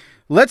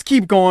 Let's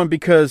keep going,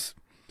 because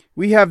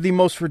we have the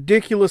most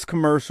ridiculous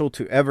commercial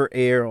to ever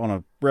air on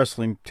a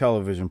wrestling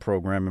television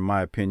program, in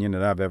my opinion,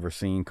 that I've ever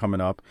seen coming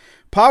up.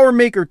 Power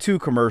Maker 2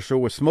 commercial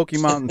with Smoky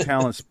Mountain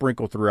talent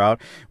sprinkled throughout.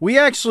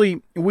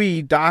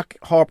 Doc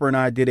Harper and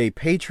I did a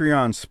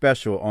Patreon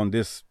special on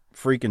this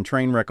freaking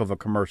train wreck of a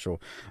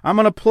commercial. I'm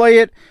going to play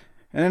it,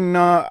 and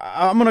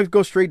I'm going to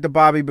go straight to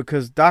Bobby,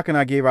 because Doc and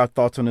I gave our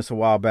thoughts on this a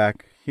while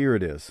back. Here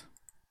it is.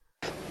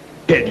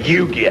 Did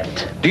you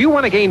get? Do you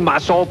want to gain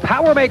muscle?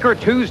 Power Maker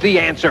 2's the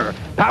answer.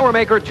 Power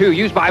Maker 2,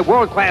 used by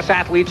world-class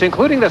athletes,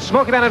 including the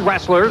Smoky Mountain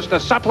wrestlers, to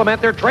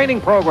supplement their training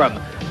program.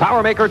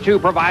 Power Maker 2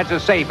 provides a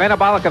safe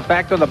anabolic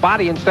effect on the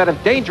body instead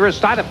of dangerous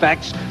side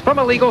effects from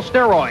illegal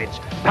steroids.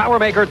 Power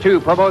Maker 2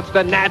 promotes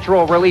the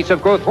natural release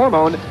of growth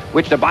hormone,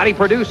 which the body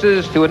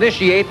produces to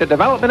initiate the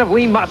development of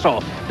lean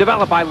muscle.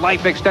 Developed by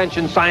life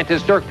extension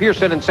scientists Dirk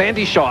Pearson and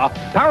Sandy Shaw,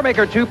 Power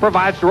Maker 2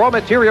 provides the raw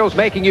materials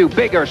making you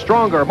bigger,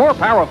 stronger, more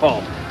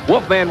powerful.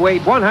 Wolfman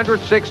weighed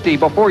 160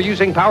 before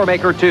using Power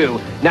Maker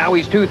 2. Now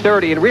he's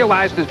 230 and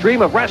realized his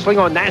dream of wrestling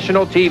on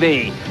national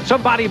TV.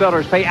 Some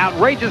bodybuilders pay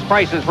outrageous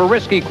prices for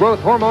risky growth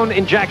hormone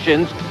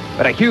injections,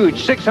 but a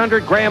huge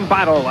 600-gram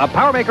bottle of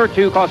Power Maker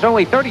 2 costs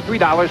only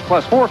 $33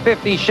 plus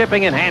 $4.50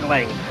 shipping and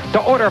handling.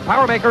 To order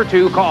Power Maker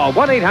 2, call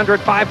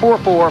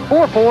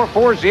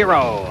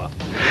 1-800-544-4440.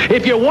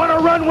 If you want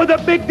to run with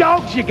the big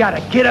dogs, you got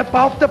to get up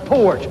off the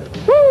porch.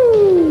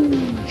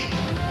 Woo!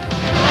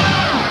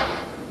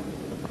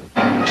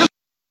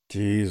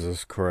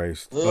 Jesus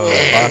Christ.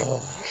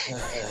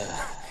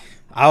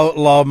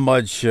 Outlaw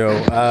Mud Show.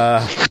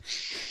 That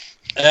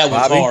was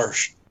Bobby?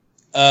 harsh.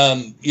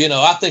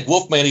 I think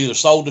Wolfman either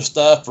sold the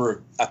stuff,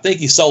 or I think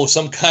he sold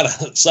some kind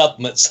of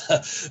supplements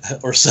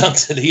or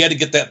something. He had to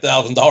get that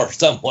 $1,000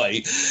 some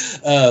way.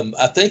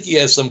 I think he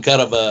has some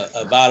kind of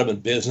a vitamin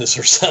business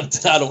or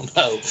something. I don't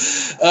know.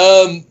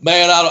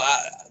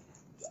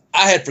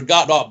 I had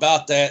forgotten all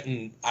about that,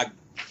 and I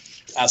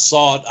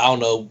saw it, I don't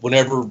know,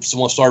 whenever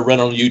someone started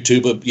running on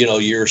YouTube, a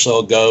year or so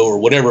ago or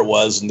whatever it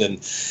was, and then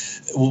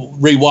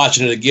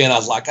rewatching it again, I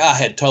was like, I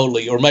had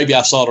totally, or maybe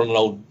I saw it on an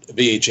old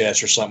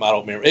VHS or something, I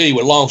don't remember.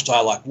 Anyway, long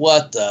story, like,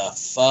 what the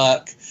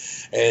fuck?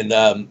 And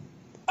I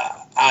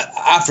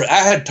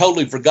had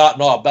totally forgotten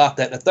all about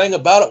that. And the thing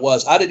about it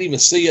was, I didn't even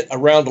see it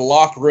around the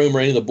locker room or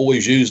any of the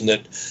boys using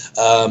it.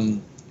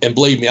 And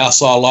believe me, I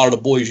saw a lot of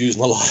the boys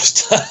using a lot of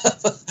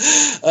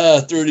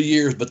stuff through the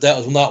years, but that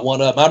was not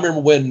one of them. I remember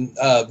when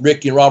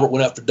Ricky and Robert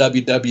went up for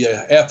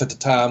WWF at the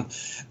time,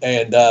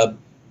 and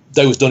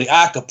they was doing the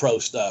Ica Pro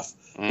stuff.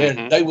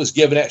 Man, they was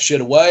giving that shit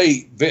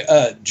away.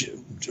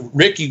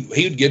 Ricky,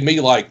 he would give me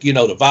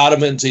the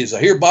vitamins. He's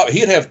like, here, Bob.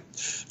 He'd have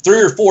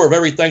 3 or 4 of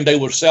everything they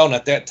were selling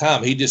at that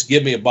time. He'd just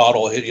give me a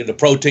bottle, the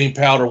protein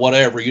powder,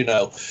 whatever,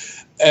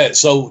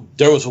 So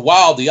there was a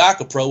while the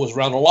Ica Pro was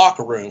around the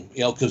locker room,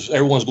 because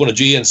everyone's going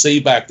to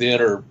GNC back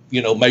then, or,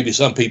 maybe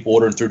some people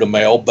ordering through the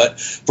mail, but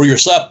for your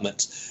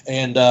supplements.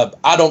 And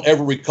I don't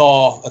ever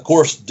recall, of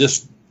course,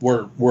 this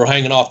we're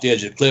hanging off the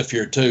edge of the cliff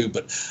here too.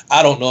 But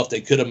I don't know if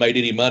they could have made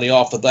any money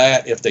off of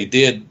that. If they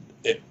did,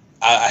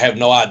 I have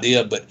no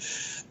idea. But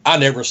I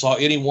never saw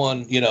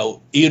anyone, even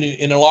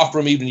in the locker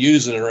room, even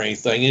using it or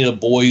anything. Any of the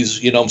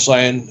boys, what I'm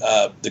saying,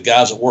 the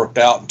guys that worked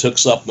out and took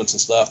supplements and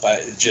stuff.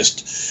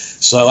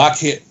 So I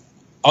can't.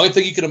 Only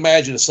thing you can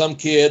imagine is some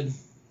kid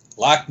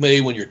like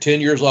me when you're 10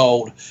 years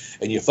old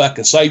and you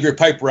fucking save your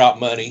paper route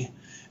money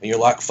and you're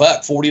like,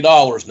 fuck,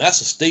 $40. And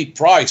that's a steep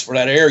price for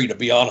that area, to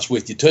be honest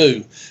with you,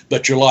 too.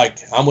 But you're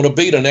like, I'm going to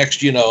be the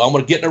next, I'm going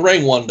to get in the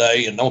ring one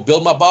day and I'm going to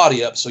build my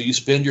body up. So you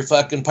spend your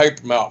fucking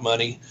paper route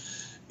money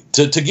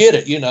to get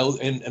it,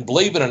 and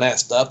believing in that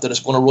stuff that it's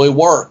going to really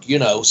work,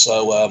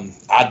 So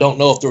I don't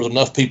know if there was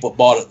enough people that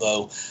bought it,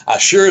 though. I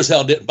sure as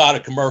hell didn't buy the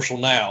commercial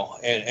now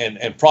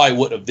and probably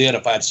wouldn't have then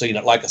if I'd seen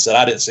it. Like I said,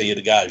 I didn't see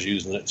the guys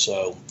using it.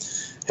 So,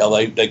 hell,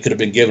 they could have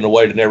been given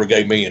away. They never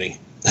gave me any.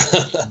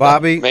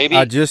 Bobby, Maybe.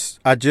 I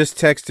just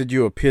texted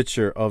you a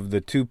picture of the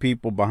two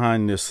people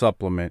behind this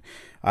supplement.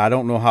 I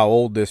don't know how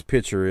old this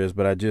picture is,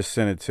 but I just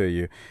sent it to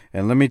you.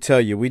 And let me tell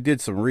you, we did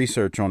some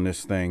research on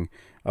this thing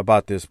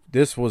about this.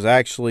 This was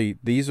actually,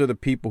 these are the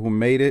people who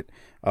made it.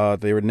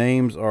 Their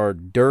names are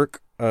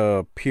Dirk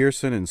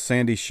Pearson and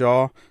Sandy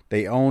Shaw.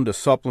 They owned a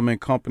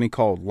supplement company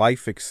called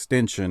Life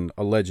Extension,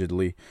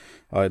 allegedly,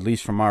 at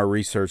least from our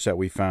research that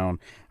we found.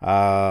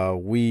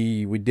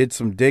 We did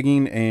some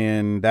digging,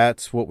 and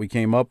that's what we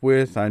came up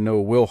with. I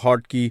know Will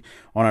Hartke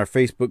on our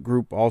Facebook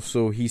group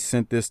also, he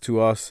sent this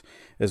to us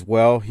as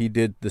well. He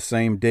did the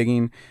same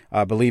digging.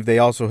 I believe they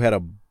also had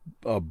a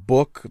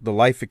book, the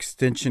Life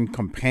Extension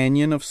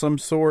Companion of some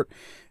sort,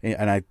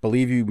 and I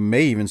believe you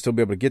may even still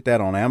be able to get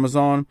that on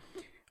Amazon.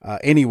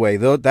 Anyway,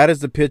 though, that is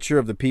the picture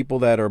of the people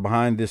that are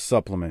behind this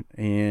supplement,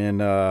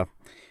 and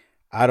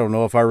I don't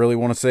know if I really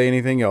want to say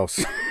anything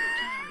else.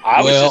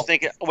 I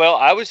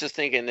was just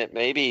thinking that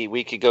maybe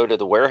we could go to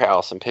the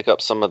warehouse and pick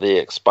up some of the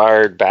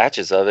expired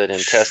batches of it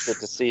and test it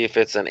to see if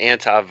it's an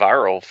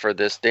antiviral for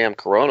this damn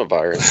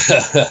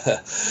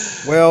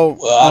coronavirus.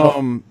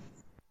 Well,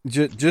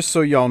 just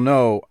so y'all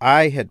know,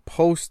 I had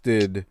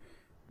posted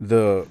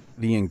the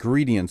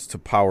ingredients to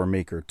Power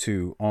Maker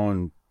 2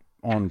 on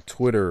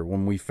Twitter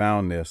when we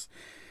found this,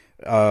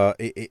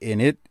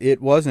 and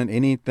it wasn't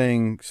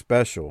anything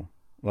special.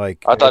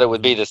 Like, I thought it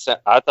would be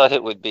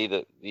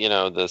the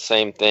the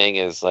same thing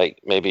as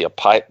like maybe a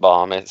pipe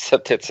bomb,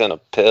 except it's in a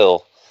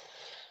pill.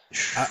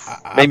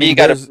 Maybe you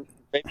got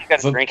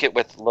to drink it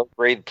with low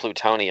grade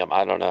plutonium.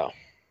 I don't know.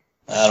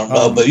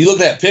 But you look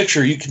at that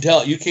picture, you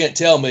can't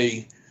tell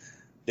me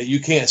that you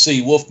can't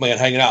see Wolfman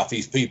hanging out with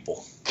these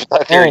people.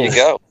 There you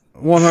go.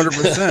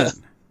 100%.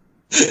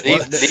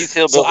 These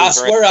hillbillies. So I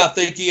swear, I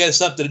think he has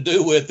something to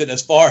do with it.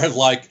 As far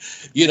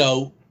as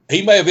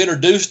he may have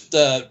introduced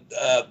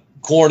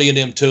Corny and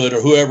them to it, or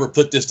whoever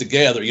put this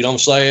together. You know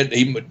what I'm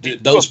saying?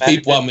 Those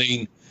people. I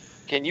mean,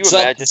 can you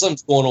imagine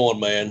something's going on,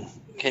 man?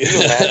 Can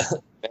you imagine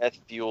a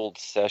meth-fueled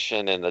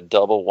session in the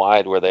double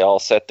wide where they all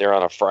sat there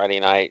on a Friday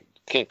night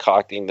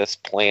concocting this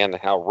plan,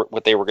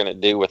 what they were going to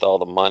do with all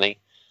the money?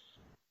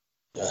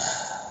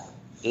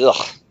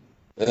 Ugh.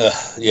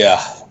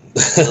 Yeah.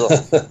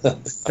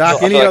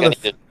 Doc, any other?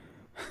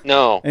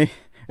 No. Any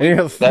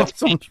other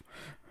thoughts on?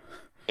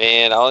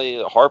 And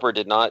Harper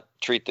did not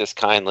treat this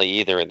kindly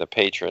either in the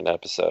Patreon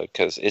episode,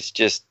 because it's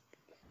just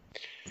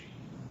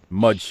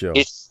mud show.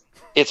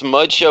 It's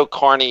mud show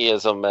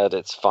carnyism at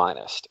its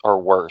finest,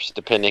 or worse,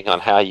 depending on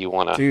how you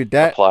want to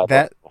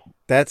apply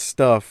that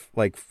stuff.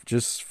 Like,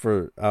 just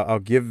for I'll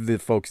give the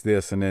folks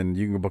this, and then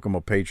you can book them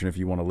a Patreon if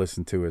you want to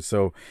listen to it.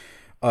 So.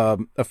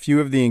 A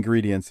few of the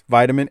ingredients: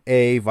 vitamin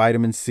A,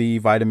 vitamin C,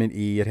 vitamin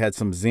E. It had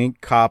some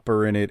zinc,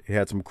 copper in it. It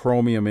had some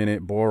chromium in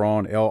it,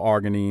 boron,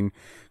 L-arginine,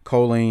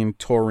 choline,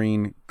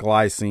 taurine,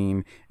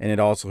 glycine, and it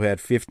also had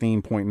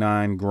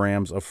 15.9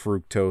 grams of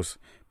fructose,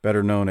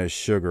 better known as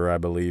sugar, I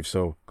believe.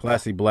 So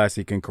Classy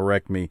Blassie can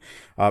correct me.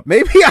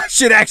 Maybe I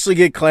should actually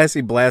get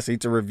Classy Blassie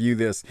to review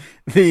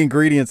the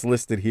ingredients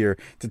listed here,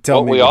 to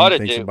tell me what he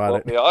thinks about it.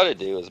 What we ought to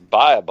do is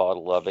buy a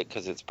bottle of it,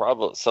 because it's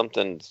probably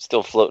something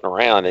still floating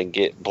around, and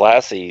get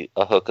Blassie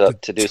a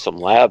hookup to do some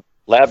lab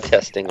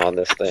testing on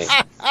this thing.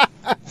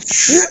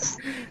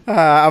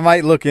 I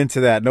might look into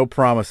that. No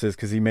promises,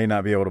 because he may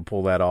not be able to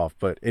pull that off.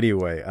 But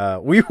anyway,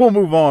 we will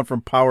move on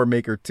from Power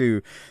Maker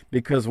 2,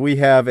 because we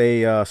have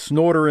a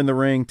snorter in the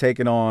ring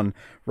taking on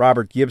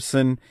Robert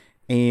Gibson.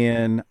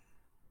 And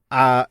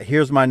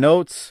here's my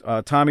notes.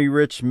 Tommy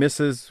Rich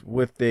misses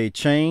with a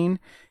chain.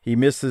 He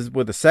misses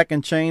with a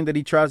second chain that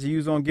he tries to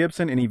use on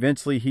Gibson. And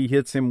eventually he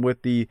hits him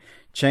with the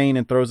chain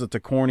and throws it to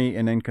Corny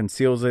and then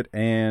conceals it.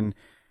 And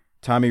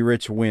Tommy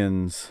Rich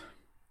wins.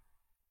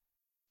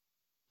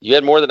 You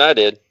had more than I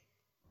did.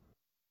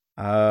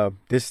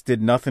 This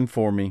did nothing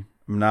for me.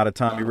 I'm not a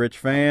Tommy Rich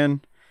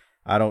fan.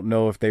 I don't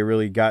know if they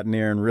really got in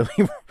there and really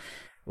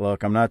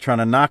look. I'm not trying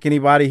to knock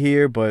anybody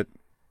here, but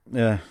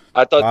I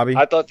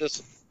thought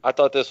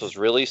this was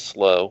really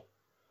slow,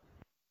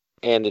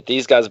 and that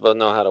these guys both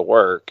know how to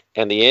work.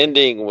 And the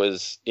ending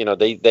was,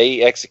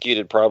 they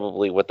executed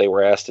probably what they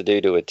were asked to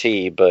do to a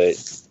T, but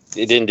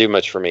it didn't do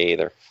much for me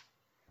either.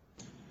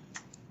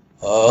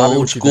 Bobby,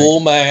 Old school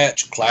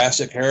match,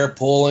 classic hair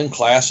pulling,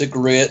 classic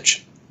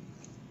rich.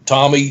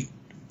 Tommy,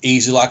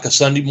 easy like a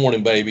Sunday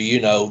morning baby, you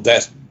know,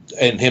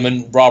 and him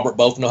and Robert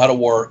both know how to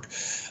work.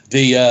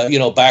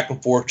 The, back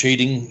and forth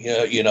cheating,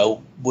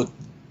 with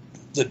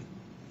the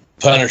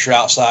Punisher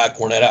outside,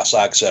 Cornette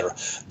outside, etc.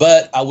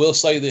 But I will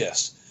say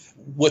this.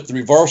 With the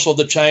reversal of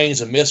the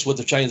chains and miss with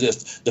the chains,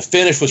 the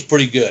finish was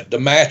pretty good. The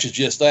match is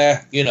just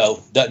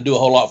doesn't do a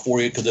whole lot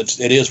for you because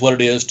it is what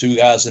it is. Two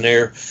guys in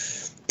there,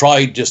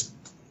 probably just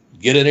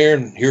get in there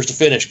and here's the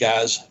finish,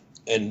 guys.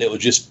 And it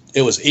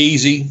was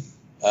easy.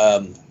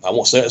 I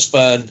won't say it's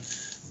fun,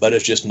 but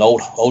it's just an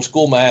old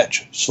school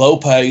match, slow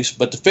pace.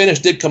 But the finish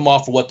did come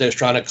off for what they was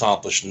trying to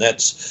accomplish, and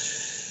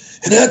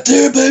that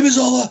there, baby's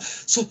all.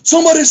 So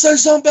somebody say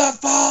something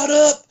about fired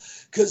up,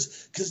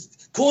 cause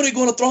Corny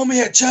going to throw me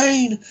that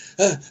chain,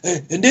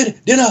 and then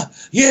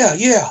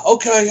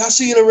okay, I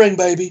see you in the ring,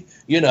 baby,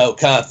 kind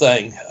of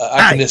thing.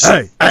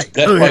 That's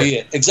probably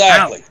it.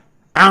 Exactly.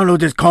 I don't know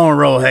what this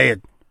cornrow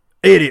head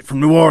idiot from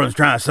New Orleans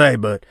trying to say,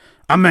 but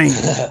I mean,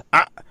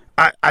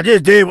 I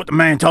just did what the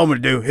man told me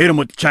to do, hit him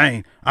with the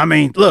chain. I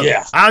mean, look,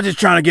 I was just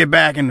trying to get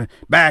back and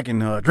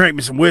drink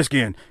me some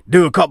whiskey and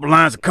do a couple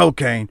lines of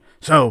cocaine.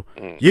 So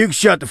you can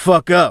shut the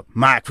fuck up,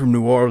 Mike from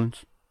New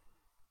Orleans.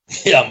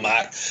 Yeah,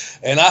 Mike.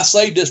 And I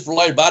saved this for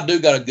later, but I do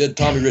got a good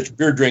Tommy Rich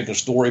beer drinking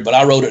story, but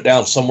I wrote it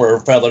down somewhere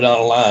further down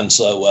the line,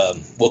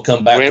 so we'll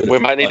come back. We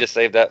might need to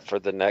save that for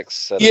the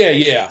next set.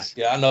 Yeah.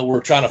 I know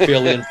we're trying to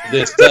fill in for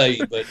this day,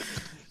 but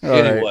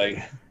anyway.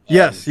 Right.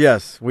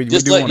 Yes. We do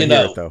want to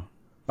hear it, though.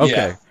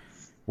 Okay. Yeah.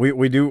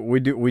 We do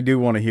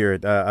want to hear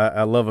it.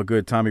 I love a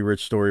good Tommy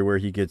Rich story where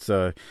he gets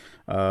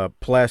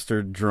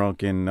plastered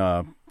drunk and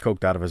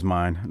coked out of his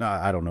mind.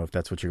 I don't know if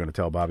that's what you're going to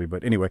tell Bobby,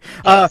 but anyway.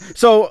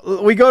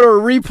 So we go to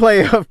a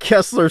replay of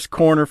Kessler's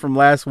Corner from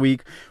last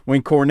week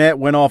when Cornette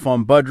went off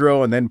on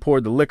Budrow and then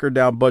poured the liquor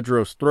down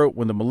Budrow's throat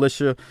when the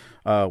militia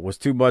was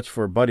too much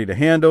for Buddy to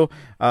handle.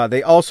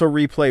 They also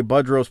replay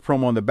Budrow's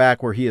promo on the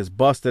back where he is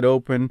busted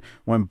open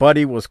when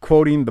Buddy was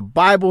quoting the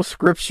Bible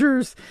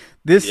scriptures.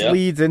 This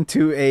leads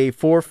into a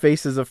Four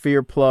Faces of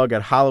Fear plug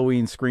at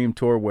Halloween Scream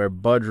Tour where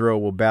Budrow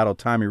will battle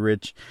Tommy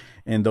Rich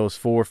in those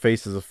Four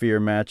Faces of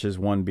Fear matches,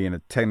 one being a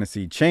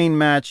Tennessee chain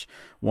match,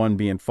 one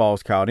being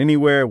Falls Count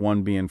Anywhere,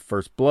 one being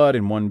First Blood,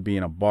 and one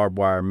being a barbed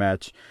wire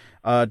match.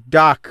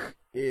 Doc,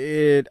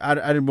 I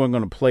wasn't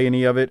going to play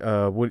any of it.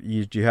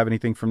 Do you have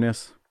anything from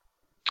this?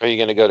 Are you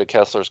going to go to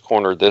Kessler's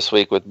Corner this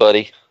week with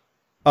Buddy?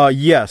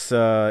 Yes.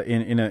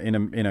 In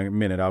a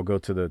minute, I'll go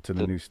to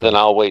the new stuff. Then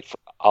I'll wait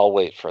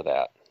for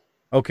that.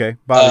 Okay,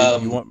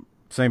 Bobby, you want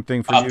same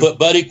thing for you? I put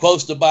Buddy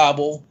quotes the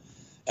Bible,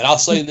 and I'll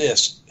say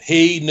this: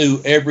 he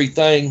knew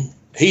everything.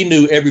 He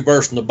knew every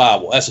verse in the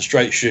Bible. That's a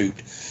straight shoot.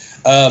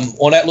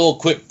 On that little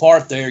quick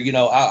part there,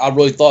 I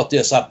really thought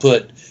this. I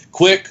put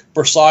quick,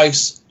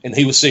 precise, and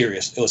he was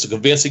serious. It was a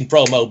convincing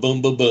promo.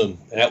 Boom, boom, boom,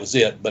 and that was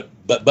it. But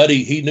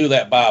Buddy, he knew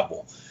that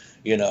Bible,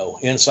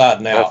 inside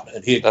and out,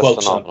 and he'd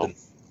quote something.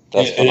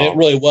 And it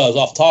really was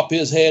off the top of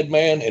his head,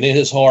 man, and in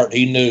his heart,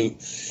 he knew.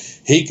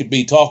 He could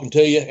be talking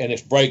to you, and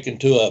it's breaking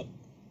to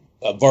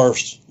a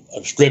verse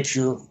of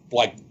scripture.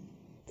 Like,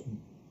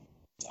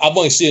 I've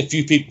only seen a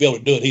few people be able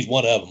to do it. He's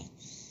one of them.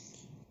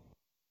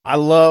 I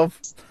love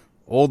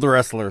old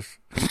wrestlers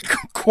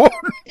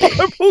quoting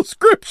Bible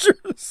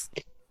scriptures.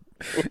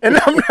 And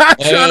I'm not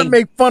trying to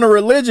make fun of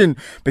religion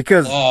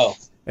because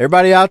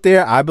everybody out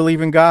there, I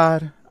believe in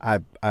God.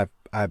 I'm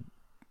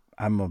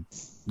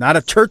not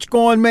a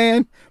church-going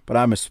man, but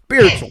I'm a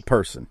spiritual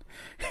person.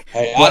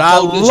 Hey, I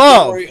told this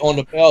story on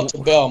the Bell to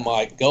Bell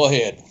mic. Go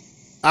ahead.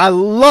 I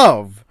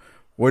love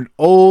when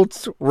old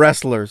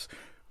wrestlers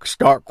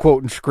start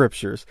quoting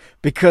scriptures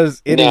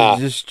because it is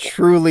just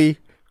truly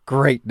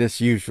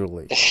greatness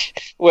usually.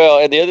 Well,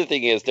 and the other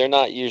thing is they're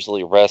not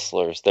usually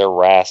wrestlers. They're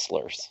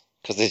wrestlers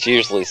because it's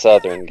usually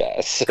Southern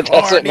guys. So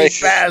Corny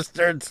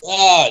bastards.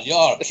 God,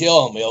 y'all are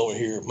killing me over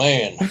here,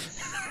 man.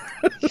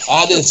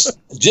 I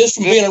just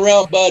from being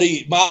around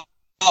Buddy,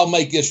 I'll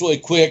make this really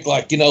quick.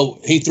 Like,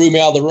 he threw me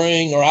out of the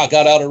ring or I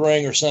got out of the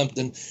ring or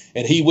something.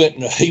 And he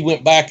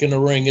went back in the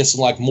ring. This is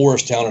like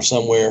Morristown or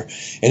somewhere.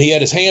 And he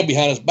had his hand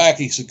behind his back.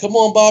 He said, "Come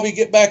on, Bobby,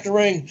 get back in the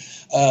ring."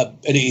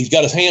 And he's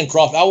got his hand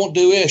crossed. I won't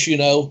do this,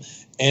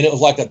 And it was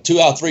like a 2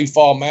 out of 3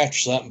 fall match or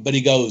something. But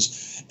he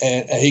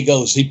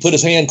put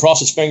his hand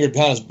across his finger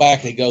behind his back.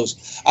 And he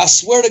goes, "I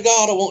swear to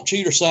God, I won't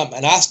cheat or something."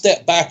 And I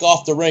stepped back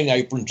off the ring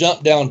apron,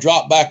 jumped down,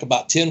 dropped back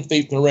about 10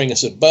 feet from the ring. I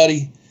said,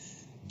 "Buddy,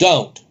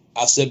 don't."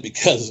 I said,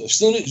 because as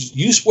soon as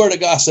you swear to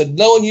God, I said,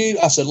 knowing you,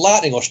 I said,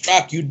 lightning will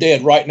strike you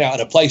dead right now.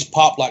 And the place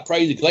popped like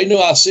crazy because they knew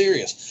I was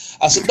serious.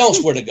 I said, don't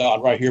swear to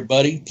God right here,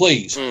 buddy,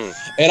 please. And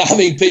I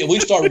mean,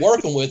 we started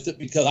working with it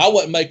because I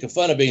wasn't making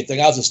fun of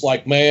anything. I was just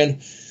like, man,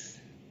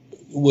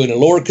 when the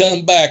Lord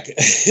comes back,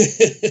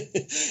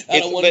 I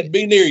don't want to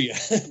be near you.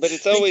 But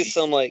it's always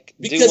some like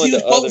because he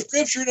was quoting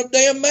scripture in a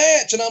damn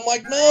match, and I'm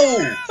like,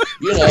 no,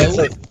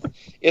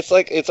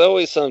 It's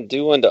always some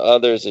do unto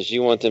others as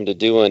you want them to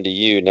do unto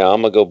you. Now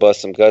I'm gonna go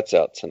bust some guts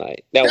out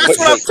tonight. Now that's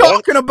what I'm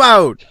talking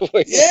about.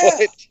 What?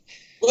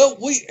 Well,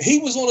 he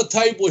was on a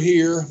table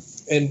here,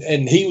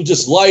 and he was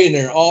just laying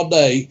there all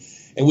day.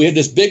 And we had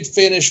this big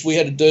finish we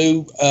had to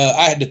do.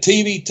 I had the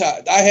TV.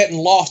 I hadn't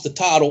lost the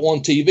title on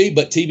TV,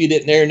 but TV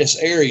didn't air in this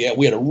area.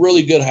 We had a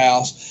really good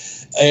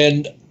house,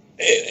 and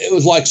it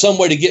was like some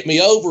way to get me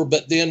over.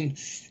 But then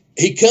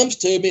he comes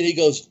to me and he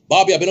goes,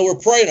 "Bobby, I've been over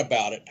praying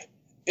about it."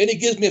 And he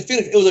gives me a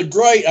finish. It was a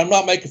great. I'm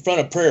not making fun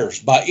of prayers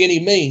by any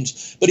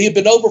means, but he had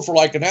been over for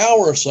like an hour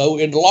or so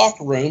in the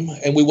locker room,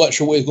 and we wasn't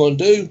sure what he was going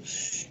to do.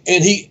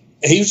 And he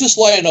was just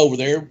laying over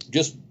there,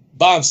 just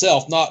by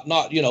himself, not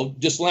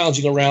just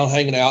lounging around,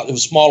 hanging out. It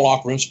was a small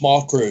locker room,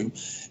 small crew.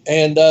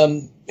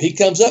 And he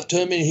comes up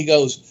to me and he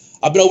goes,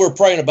 "I've been over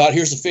praying about it.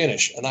 Here's the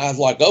finish." And I was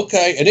like,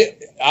 okay. And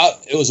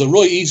it was a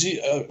really easy,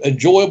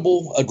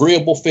 enjoyable,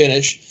 agreeable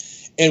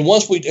finish. And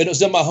it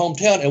was in my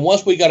hometown. And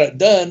once we got it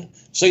done,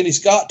 Sandy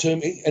Scott to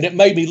me, and it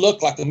made me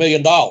look like $1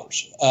 million.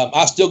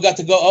 I still got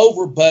to go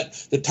over,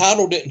 but the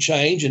title didn't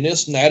change and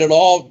this and that at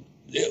all.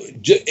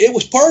 It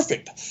was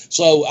perfect.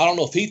 So I don't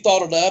know if he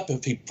thought it up,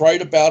 if he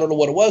prayed about it or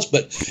what it was,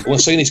 but when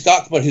Sandy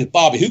Scott came up, he said,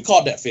 "Bobby, who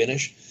called that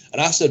finish?"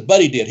 And I said,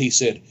 "Buddy did." He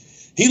said,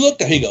 he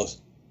looked at, he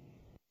goes,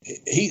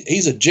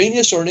 he's a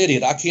genius or an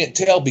idiot. I can't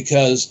tell,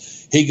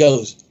 because he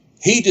goes,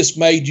 he just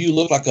made you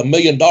look like $1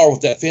 million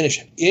with that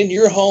finish in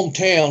your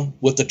hometown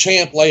with the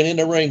champ laying in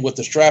the ring with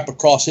the strap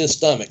across his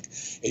stomach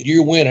and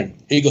you're winning.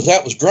 He goes,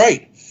 "That was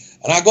great."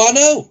 And I go,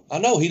 I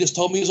know. He just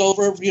told me he was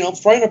over,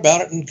 praying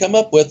about it and come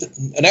up with it.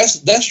 And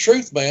that's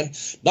truth, man.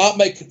 Not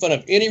making fun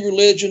of any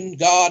religion,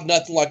 God,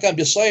 nothing like that. I'm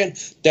just saying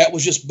that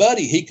was just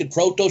Buddy. He could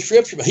proto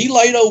scripture, but he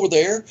laid over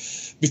there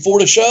before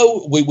the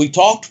show. We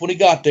talked when he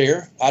got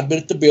there. I'd been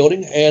at the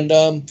building and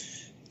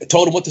I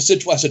told him what the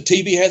situation. I said,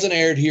 "TV hasn't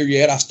aired here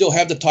yet. I still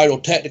have the title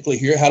technically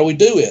here. How do we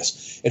do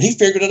this?" And he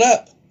figured it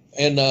up.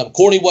 And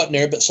Courtney wasn't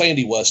there, but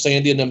Sandy was.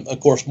 Sandy and, of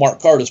course,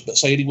 Mark Curtis. But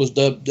Sandy was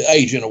the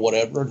agent or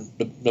whatever,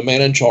 the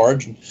man in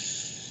charge. And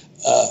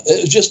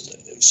it was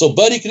just so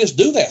Buddy could just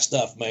do that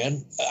stuff,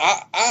 man.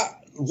 I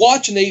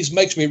watching these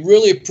makes me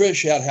really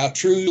appreciate how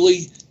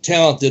truly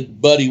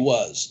talented Buddy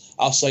was.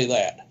 I'll say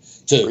that,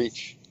 too.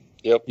 Preach.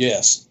 Yep.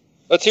 Yes.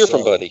 Let's hear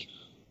from Buddy.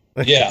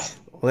 Yeah.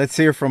 Let's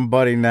hear from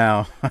Buddy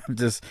now.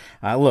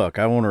 I want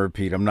to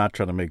repeat. I'm not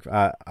trying to make.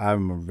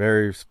 I'm a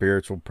very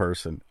spiritual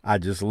person. I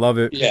just love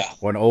it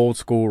when old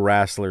school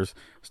wrestlers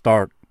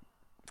start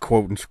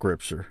quoting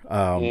scripture.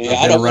 I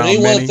don't want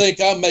anyone to think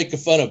I'm making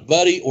fun of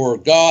Buddy or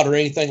God or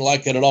anything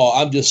like that at all.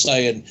 I'm just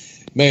saying,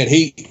 man,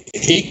 he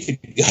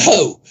could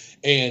go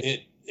and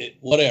it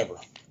whatever.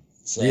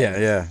 So.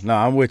 Yeah. No,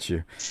 I'm with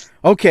you.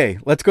 Okay,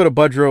 let's go to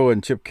Budrow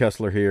and Chip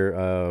Kessler here,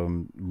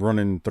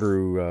 running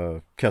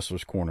through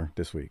Kessler's Corner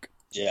this week.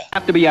 Yeah. I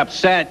have to be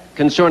upset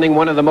concerning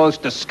one of the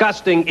most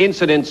disgusting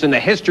incidents in the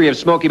history of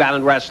Smoky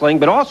Mountain Wrestling,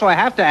 but also I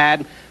have to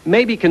add,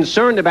 maybe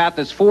concerned about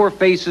this 4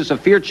 Faces of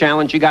Fear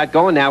challenge you got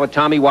going now with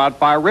Tommy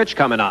Wildfire Rich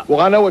coming up.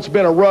 Well, I know it's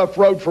been a rough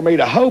road for me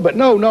to hoe, but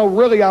no,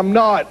 really, I'm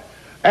not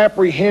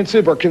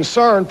apprehensive or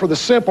concerned for the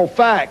simple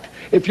fact.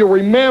 If you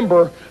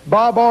remember,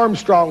 Bob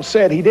Armstrong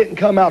said he didn't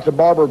come out to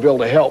Barberville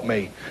to help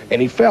me, and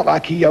he felt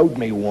like he owed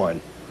me one.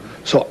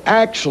 So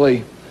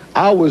actually,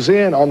 I was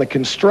in on the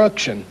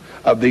construction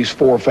of these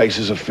 4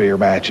 Faces of Fear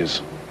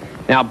matches.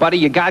 Now, Buddy,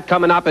 you got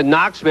coming up in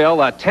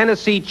Knoxville a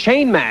Tennessee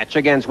chain match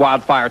against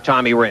Wildfire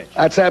Tommy Rich.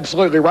 That's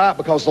absolutely right,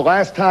 because the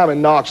last time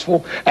in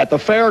Knoxville at the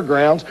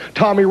fairgrounds,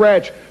 Tommy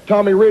Rich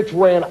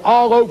ran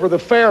all over the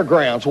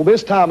fairgrounds. Well,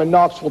 this time in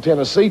Knoxville,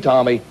 Tennessee,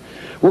 Tommy,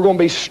 we're going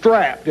to be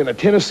strapped in a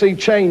Tennessee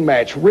chain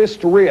match,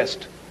 wrist to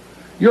wrist.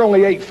 You're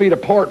only 8 feet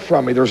apart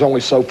from me. There's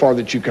only so far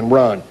that you can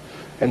run.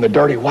 And the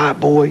Dirty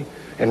White Boy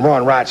and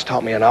Ron Wright's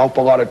taught me an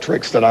awful lot of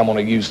tricks that I'm going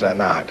to use that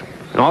night.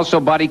 And also,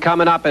 Buddy,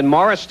 coming up in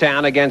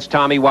Morristown against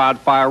Tommy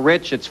Wildfire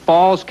Rich, it's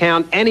Falls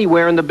Count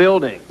Anywhere in the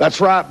building.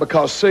 That's right,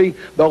 because, see,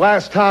 the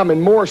last time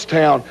in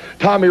Morristown,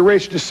 Tommy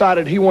Rich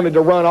decided he wanted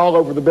to run all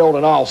over the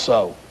building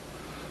also.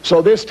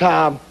 So this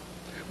time,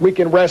 we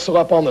can wrestle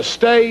up on the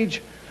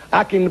stage.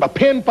 A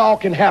pinfall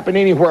can happen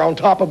anywhere on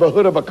top of the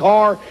hood of a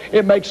car.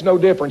 It makes no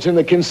difference. In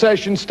the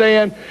concession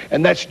stand,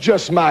 and that's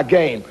just my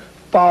game.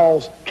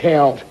 Falls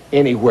Count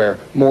Anywhere,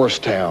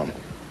 Morristown.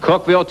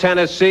 Cookeville,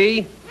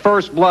 Tennessee,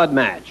 First Blood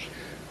match.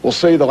 Well,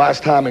 see, the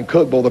last time in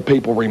Cookeville, the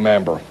people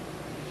remember.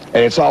 And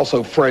it's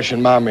also fresh in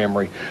my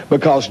memory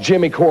because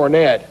Jimmy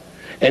Cornette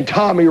and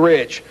Tommy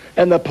Rich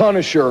and the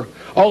Punisher,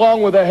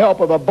 along with the help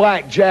of a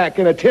blackjack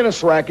and a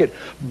tennis racket,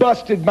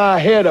 busted my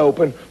head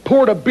open,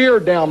 poured a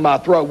beer down my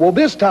throat. Well,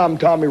 this time,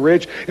 Tommy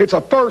Rich, it's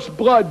a First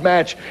Blood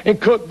match in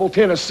Cookeville,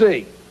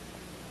 Tennessee.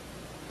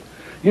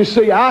 You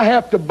see, I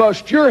have to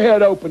bust your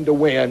head open to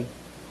win,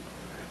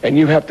 and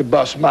you have to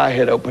bust my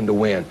head open to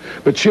win.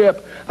 But,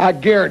 Chip, I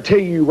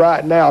guarantee you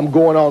right now I'm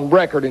going on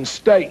record and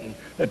stating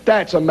that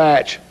that's a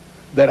match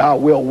that I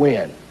will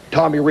win.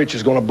 Tommy Rich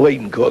is going to bleed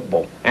in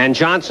Cookeville. And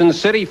Johnson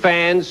City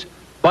fans,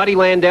 Buddy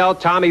Landell,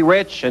 Tommy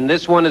Rich, and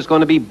this one is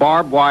going to be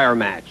barbed wire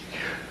match.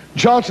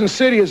 Johnson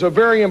City is a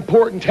very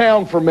important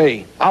town for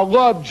me. I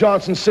love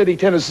Johnson City,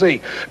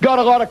 Tennessee. Got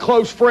a lot of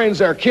close friends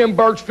there. Kim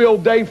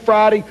Birchfield, Dave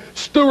Friday,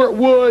 Stuart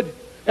Wood,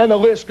 and the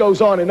list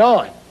goes on and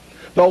on.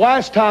 The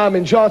last time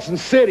in Johnson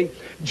City,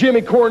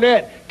 Jimmy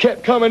Cornette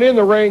kept coming in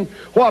the ring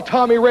while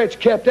Tommy Rich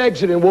kept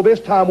exiting. Well, this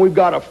time we've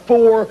got a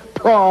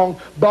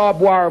 4-prong barbed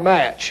wire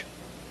match.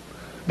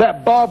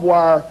 That barbed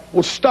wire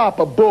will stop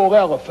a bull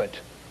elephant.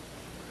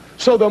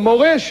 So the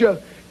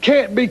militia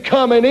can't be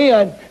coming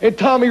in and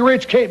Tommy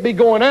Rich can't be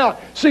going out.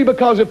 See,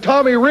 because if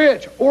Tommy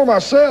Rich or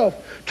myself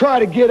try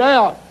to get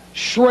out,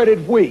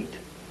 shredded wheat.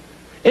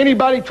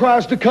 Anybody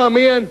tries to come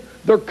in,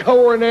 they're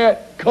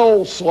Cornette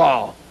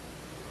coleslaw.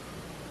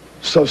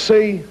 So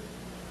see,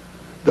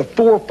 the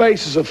 4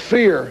 faces of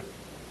fear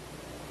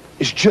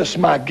is just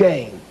my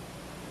game.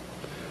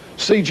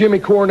 See, Jimmy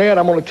Cornette,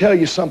 I'm going to tell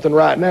you something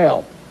right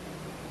now.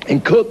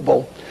 In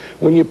Cookeville,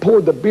 when you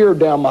poured the beer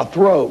down my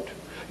throat,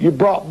 you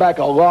brought back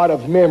a lot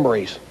of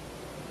memories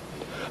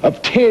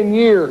of 10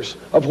 years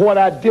of what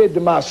I did to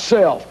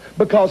myself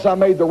because I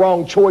made the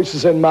wrong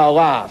choices in my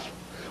life.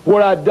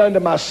 What I'd done to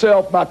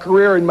myself, my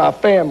career, and my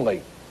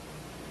family.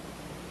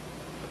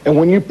 And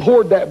when you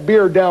poured that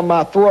beer down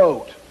my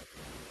throat,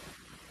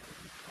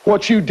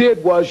 what you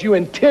did was you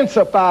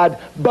intensified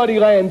Buddy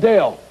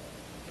Landel.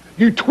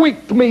 You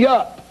tweaked me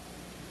up.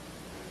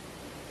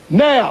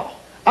 Now,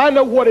 I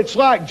know what it's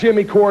like,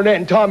 Jimmy Cornette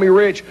and Tommy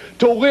Rich,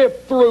 to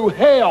live through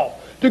hell,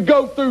 to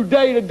go through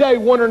day to day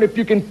wondering if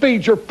you can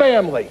feed your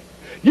family.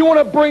 You want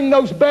to bring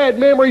those bad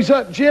memories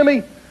up,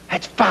 Jimmy?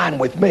 That's fine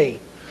with me,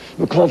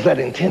 because that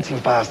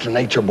intensifies the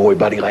nature boy,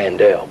 Buddy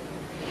Landel.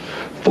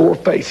 4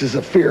 faces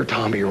of fear,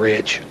 Tommy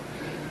Rich.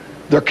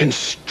 They're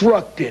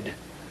constructed,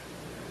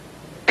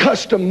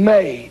 custom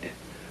made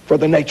for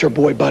the nature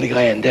boy, Buddy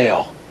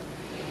Landel.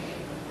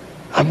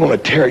 I'm going to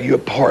tear you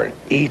apart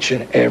each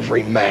and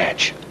every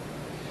match.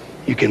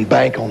 You can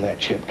bank on that,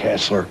 Chip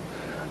Kessler.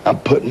 I'm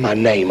putting my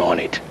name on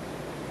it.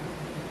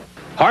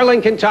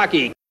 Harlan,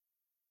 Kentucky.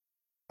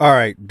 All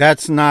right,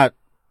 that's not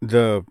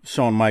the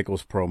Shawn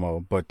Michaels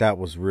promo, but that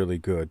was really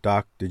good.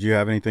 Doc, did you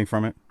have anything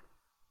from it?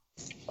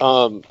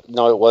 No,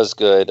 it was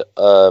good.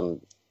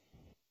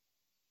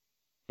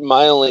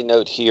 My only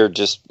note here,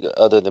 just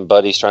other than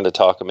Buddy's trying to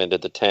talk him into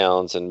the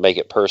towns and make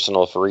it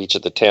personal for each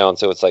of the towns,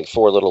 so it's like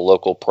 4 little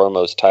local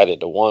promos tied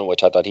into one,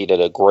 which I thought he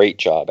did a great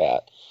job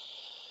at.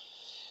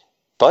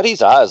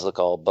 Buddy's eyes look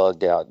all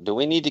bugged out. Do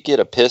we need to get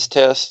a piss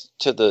test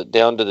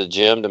down to the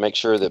gym to make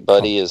sure that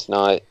Buddy is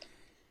not?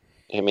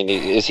 I mean,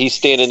 is he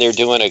standing there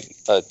doing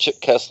a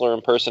Chip Kessler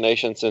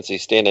impersonation since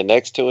he's standing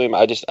next to him?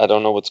 I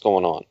don't know what's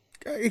going on.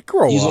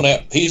 He's on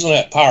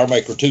that Power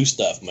Maker 2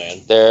 stuff,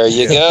 man. There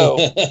you go.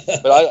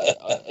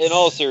 But in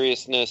all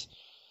seriousness,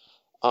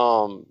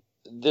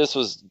 this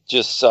was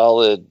just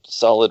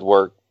solid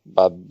work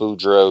by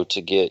Boudreaux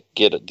to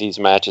get these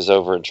matches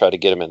over and try to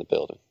get them in the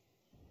building.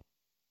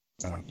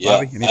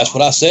 Yeah, that's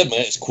what I said,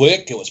 man. It's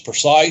quick. It was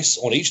precise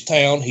on each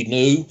town. He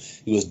knew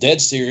he was dead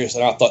serious,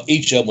 and I thought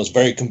each of them was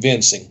very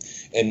convincing.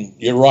 And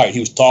you're right. He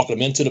was talking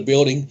them into the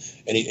building,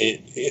 and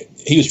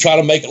he was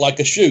trying to make it like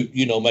a shoot,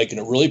 making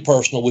it really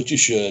personal, which you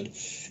should.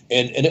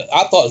 And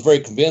I thought it was very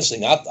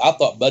convincing. I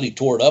thought Buddy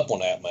tore it up on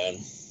that, man.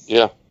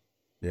 Yeah.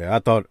 Yeah,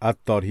 I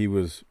thought he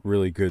was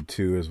really good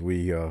too as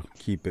we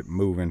keep it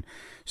moving.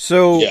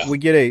 So we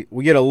get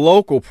a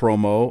local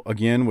promo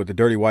again with the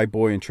Dirty White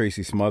Boy and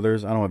Tracy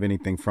Smothers. I don't have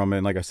anything from it.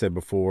 And like I said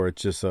before,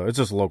 it's just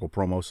a local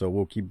promo, so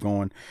we'll keep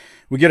going.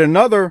 We get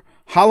another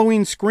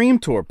Halloween Scream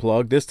Tour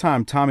plug. This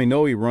time Tommy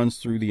Noe runs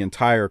through the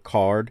entire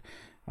card.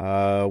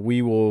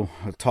 We will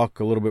talk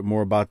a little bit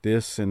more about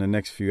this in the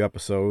next few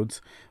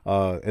episodes,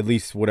 at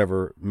least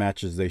whatever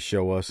matches they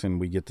show us and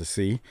we get to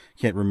see.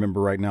 Can't remember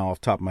right now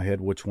off the top of my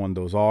head which one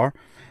those are.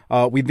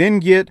 We then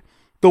get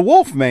the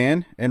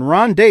Wolfman and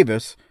Ron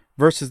Davis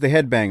versus the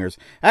Headbangers.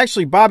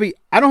 Actually, Bobby,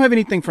 I don't have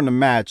anything from the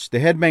match. The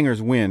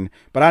Headbangers win,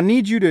 but I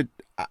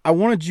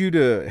wanted you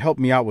to help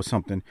me out with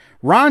something.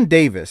 Ron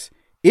Davis,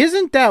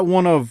 isn't that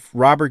one of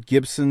Robert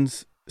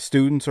Gibson's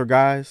students or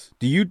guys?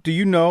 Do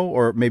you know,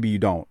 or maybe you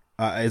don't?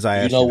 As I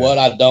asked what?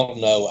 I don't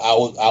know.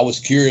 I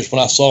was curious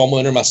when I saw him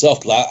enter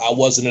myself because I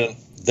wasn't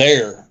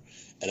there,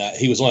 and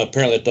he was only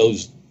apparently at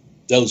those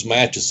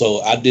matches.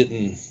 So I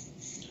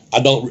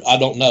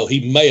don't know.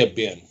 He may have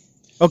been.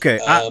 Okay,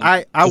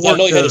 I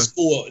know he had a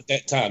school at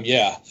that time,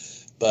 yeah,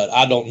 but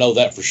I don't know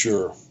that for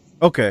sure.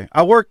 Okay,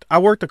 I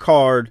worked a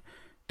card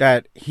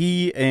that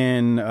he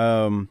and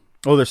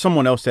there's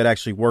someone else that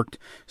actually worked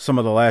some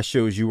of the last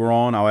shows you were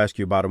on. I'll ask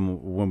you about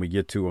them when we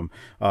get to them.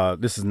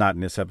 This is not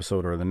in this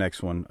episode or the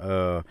next one.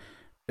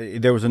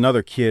 There was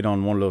another kid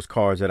on one of those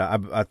cards that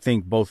I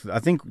think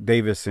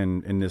Davis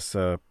and this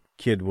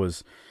kid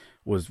was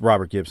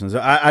Robert Gibson's.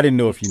 I didn't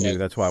know if you knew.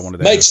 That's why I wanted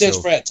to Makes sense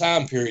for that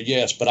time period,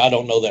 yes, but I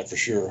don't know that for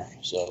sure.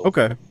 So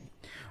okay.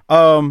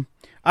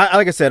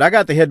 Like I said, I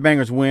got the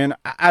Headbangers win.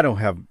 I don't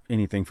have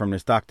anything from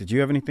this. Doc, did you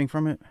have anything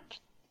from it?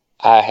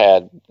 I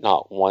had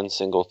not one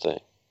single thing.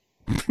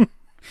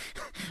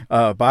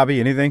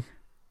 Bobby, anything?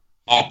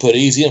 I put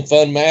easy and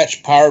fun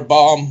match. Power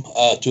bomb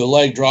to a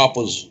leg drop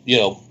was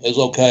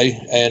okay,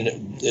 and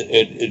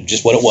it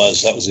just what it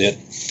was. That was it.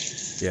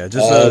 Yeah,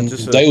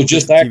 they were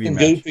just acting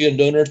goofy and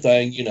doing their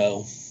thing,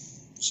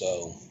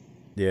 So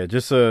yeah,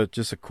 just a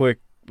quick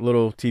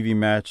little TV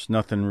match.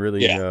 Nothing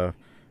really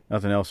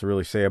Nothing else to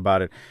really say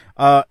about it.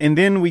 And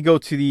then we go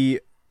to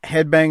the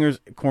Headbangers,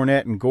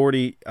 Cornette and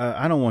Gordy.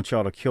 I don't want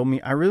y'all to kill me.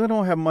 I really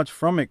don't have much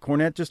from it.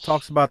 Cornette just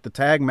talks about the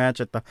tag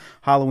match at the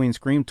Halloween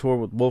Scream Tour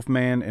with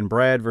Wolfman and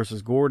Brad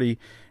versus Gordy,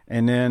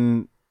 and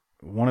then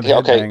one of the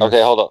Headbangers.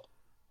 Okay,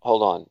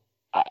 hold on.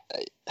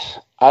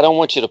 I don't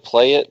want you to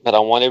play it, but I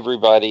want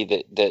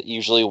everybody that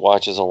usually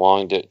watches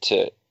along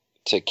to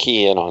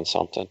key in on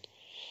something.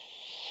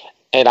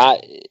 And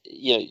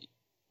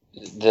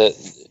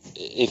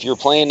if you're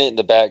playing it in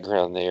the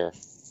background there,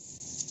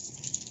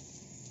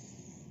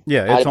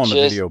 yeah, it's on the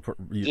video.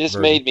 This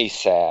made me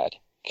sad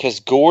because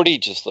Gordy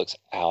just looks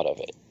out of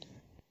it.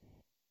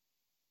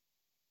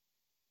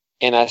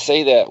 And I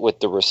say that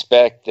with the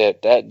respect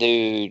that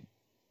dude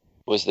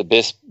was the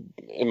best,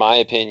 in my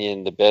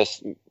opinion, the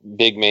best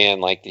big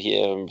man, like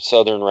the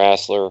Southern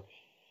wrestler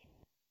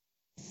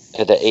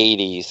at the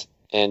 80s.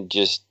 And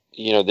just,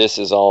 this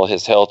is all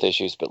his health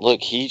issues. But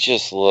look, he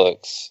just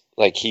looks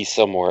like he's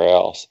somewhere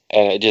else.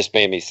 And it just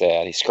made me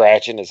sad. He's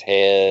scratching his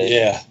head.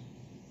 Yeah.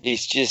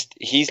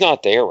 He's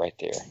not there right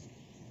there.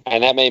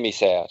 And that made me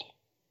sad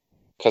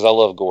because I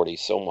love Gordy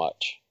so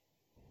much.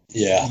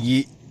 Yeah.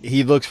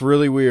 He looks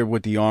really weird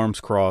with the arms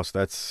crossed.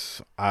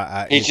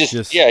 He's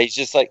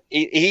just like,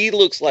 he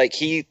looks like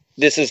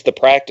this is the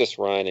practice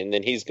run, and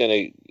then he's going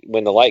to,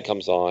 when the light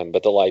comes on,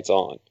 but the light's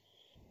on,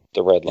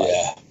 the red light.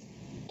 Yeah.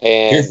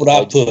 And here's what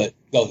I put.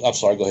 I'm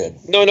sorry, go ahead.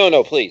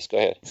 No, please, go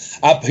ahead.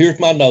 Here's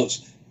my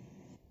notes.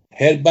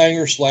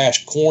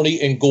 Headbanger /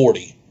 Corny and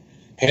Gordy.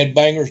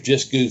 Headbangers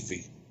just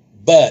goofy.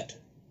 But,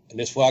 and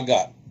this is what I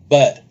got,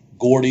 but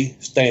Gordy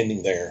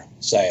standing there,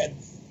 sad.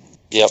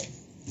 Yep.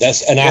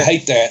 I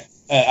hate that.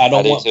 I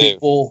don't want too.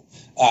 people.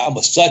 I'm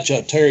such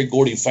a Terry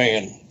Gordy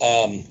fan.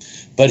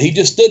 But he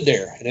just stood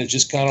there, and it's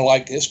just kind of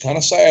like, it's kind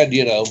of sad,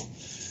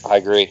 I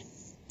agree.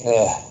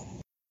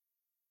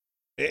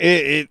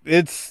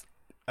 It's.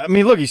 I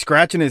mean, look, he's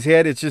scratching his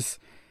head. It's just,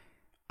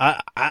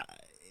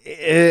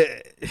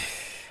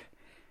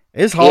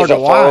 it's hard to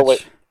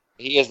watch.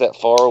 He has that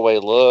far away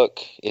look.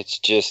 It's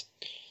just,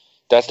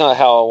 that's not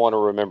how I want to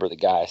remember the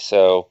guy.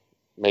 So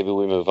maybe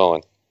we move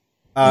on.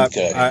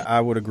 Okay.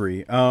 I would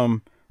agree.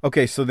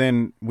 Okay, so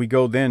then we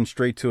go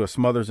straight to a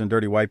Smothers and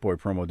Dirty White Boy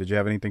promo. Did you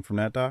have anything from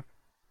that, Doc?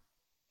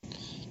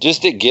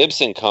 Just that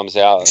Gibson comes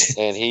out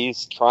and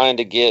he's trying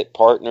to get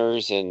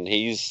partners, and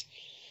he's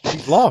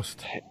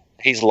lost.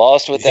 He's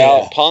lost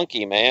without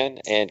Punky, man.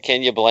 And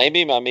can you blame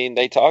him? I mean,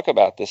 they talk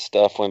about this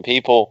stuff when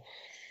people,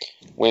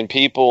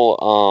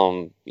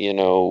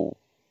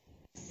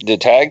 the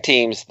tag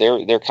teams,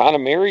 they're kind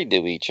of married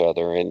to each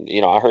other. And,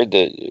 I heard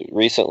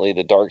recently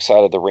the Dark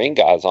Side of the Ring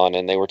guys on,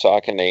 and they were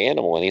talking to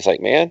Animal, and he's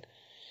like, man,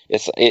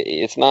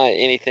 it's not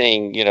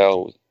anything,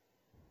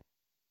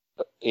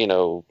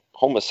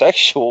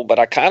 homosexual, but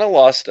I kind of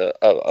lost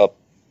a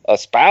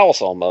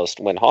spouse almost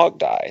when Hawk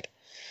died.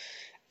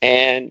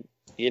 And,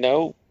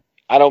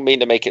 I don't mean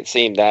to make it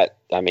seem that,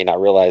 I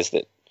realize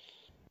that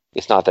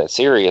it's not that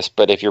serious,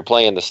 but if you're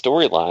playing the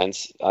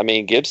storylines,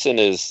 Gibson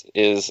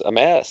is a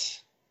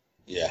mess.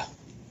 Yeah.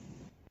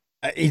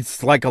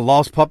 It's like a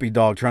lost puppy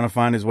dog trying to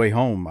find his way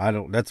home.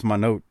 That's my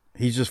note.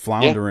 He's just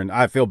floundering.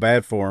 Yeah. I feel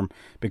bad for him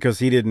because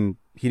he didn't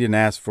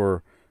ask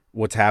for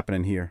what's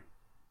happening here.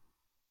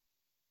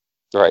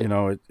 Right.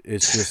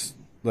 It's just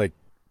like,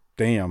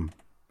 damn.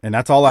 And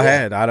that's all I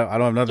had. I don't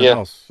have nothing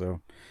else. So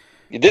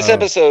this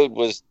episode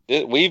was,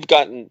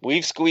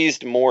 we've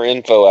squeezed more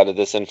info out of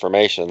this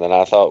information than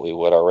I thought we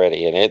would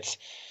already. And it's,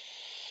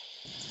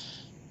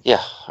 all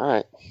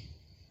right.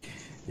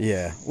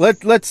 Yeah,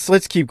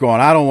 let's keep going.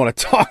 I don't want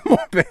to talk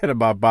more bad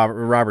about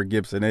Robert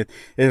Gibson. It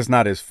is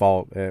not his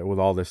fault with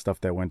all this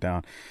stuff that went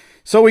down.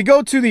 So we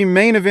go to the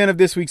main event of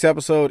this week's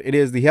episode. It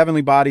is the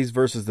Heavenly Bodies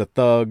versus the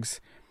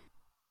Thugs.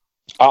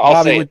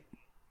 I'm going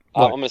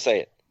to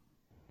say it.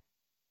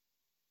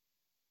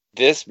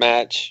 This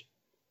match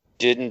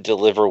didn't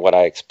deliver what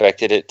I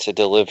expected it to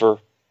deliver,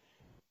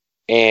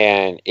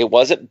 and it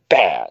wasn't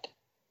bad.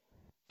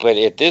 But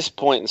at this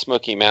point in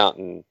Smoky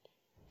Mountain,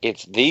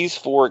 it's these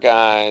four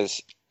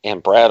guys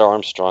and Brad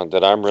Armstrong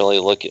that I'm really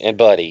looking, and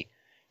Buddy,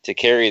 to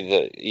carry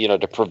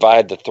to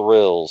provide the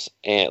thrills.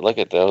 And look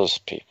at those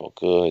people.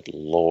 Good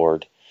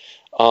Lord.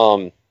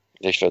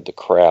 They showed the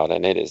crowd,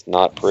 and it is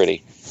not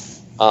pretty.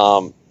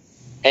 And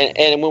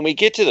when we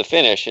get to the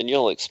finish, and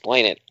you'll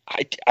explain it,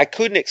 I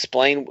couldn't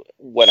explain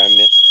what I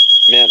meant.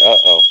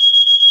 Uh-oh.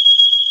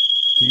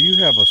 Do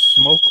you have a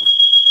smoke?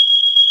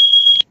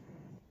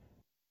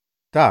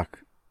 Doc,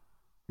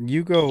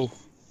 you go.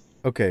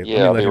 Okay,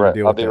 yeah, let me let him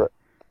deal with that.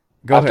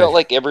 Go ahead. I felt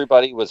like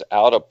everybody was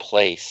out of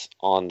place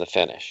on the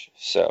finish,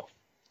 so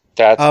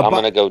I'm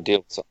going to go deal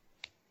with something.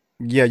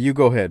 Yeah, you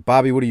go ahead.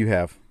 Bobby, what do you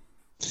have?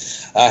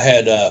 I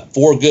had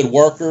four good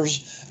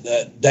workers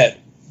that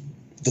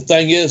the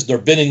thing is, they're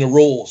bending the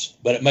rules,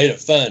 but it made it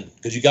fun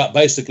because you got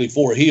basically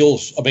four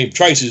heels.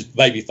 Tracy's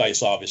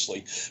babyface,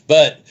 obviously,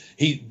 but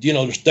they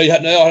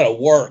know how to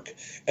work.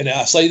 And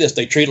I say this,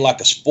 they treat it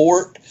like a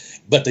sport,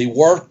 but they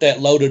worked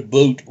that loaded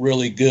boot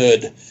really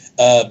good.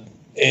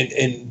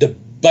 And the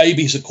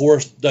babies, of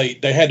course, they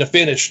had to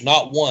finish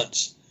not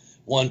once,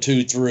 1,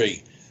 2,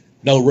 3.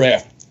 No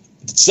ref.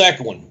 The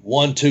second one,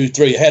 1, 2,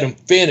 3. I had him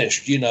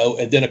finished,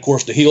 and then, of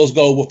course, the heels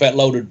go with that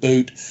loaded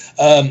boot.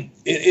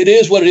 It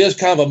is what it is,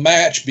 kind of a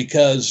match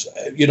because,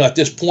 at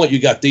this point you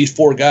got these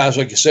 4 guys,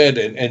 like you said,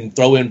 and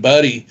throw in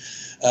Buddy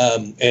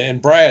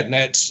and Brad, and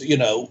that's,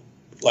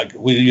 like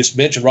we just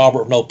mentioned,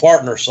 Robert, no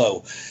partner.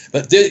 So,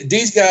 but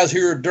these guys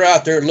here, they're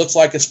out there. It looks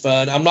like it's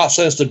fun. I'm not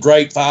saying it's a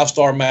great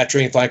 5-star match or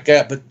anything like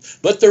that,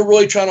 but they're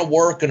really trying to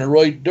work and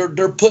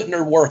they're putting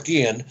their work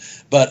in.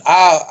 But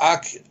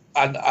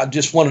I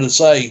just wanted to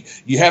say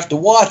you have to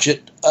watch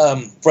it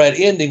for that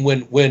ending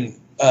when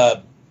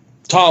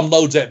Tom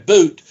loads that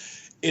boot.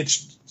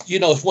 It's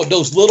it's what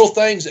those little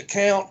things that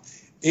count.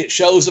 It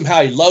shows him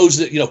how he loads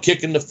it,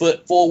 kicking the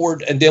foot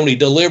forward, and then when he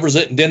delivers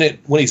it, and then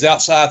when he's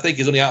outside, I think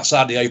he's on the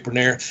outside of the apron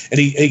there, and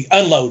he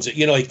unloads it.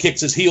 He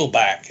kicks his heel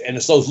back, and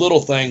it's those little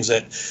things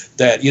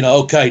that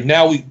okay,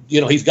 now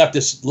he's got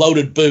this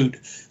loaded boot,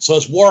 so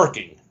it's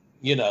working.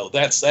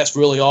 That's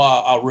really all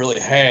I really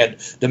had.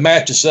 The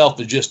match itself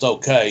is just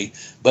okay,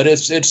 but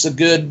it's a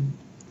good,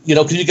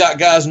 because you got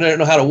guys in there that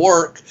know how to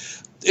work.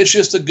 It's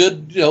just a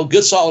good,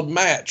 good solid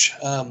match.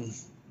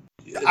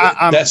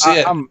 That's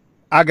it.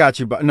 I got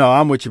you. No,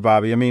 I'm with you,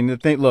 Bobby. I mean, the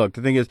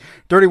thing is,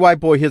 Dirty White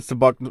Boy hits the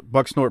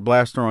Buck Snort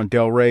Blaster on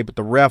Del Rey, but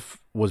the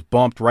ref was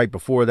bumped right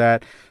before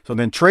that. So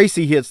then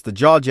Tracy hits the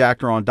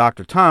Jawjacker on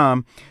Dr.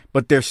 Tom,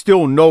 but there's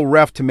still no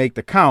ref to make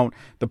the count.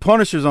 The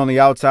Punisher's on the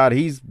outside.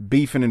 He's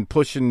beefing and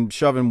pushing,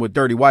 shoving with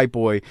Dirty White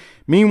Boy.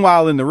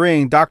 Meanwhile, in the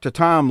ring, Dr.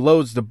 Tom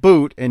loads the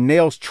boot and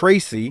nails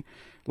Tracy,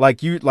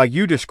 like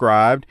you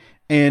described,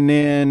 and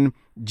then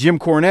Jim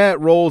Cornette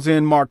rolls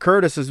in Mark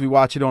Curtis as we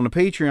watch it on the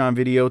Patreon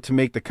video to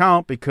make the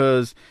count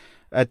because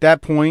at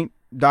that point,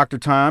 Dr.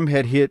 Tom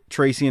had hit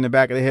Tracy in the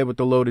back of the head with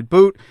the loaded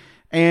boot.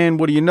 And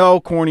what do you know?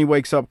 Corny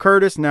wakes up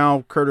Curtis.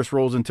 Now Curtis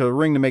rolls into the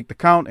ring to make the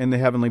count, and the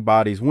Heavenly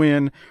Bodies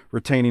win,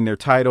 retaining their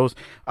titles.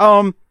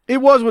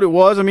 It was what it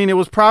was. I mean, it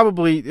was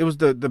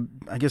the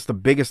I guess the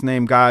biggest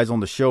name guys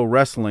on the show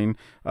wrestling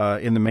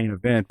in the main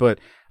event, but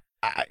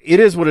it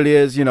is what it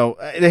is.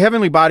 The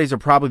Heavenly Bodies are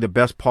probably the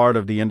best part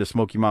of the end of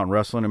Smoky Mountain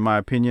Wrestling, in my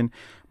opinion.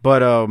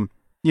 But,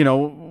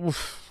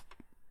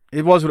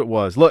 it was what it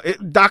was. Look,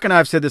 Doc and I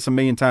have said this a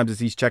million times as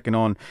he's checking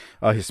on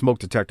his smoke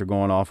detector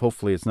going off.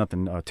 Hopefully it's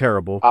nothing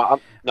terrible.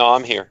 No,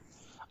 I'm here.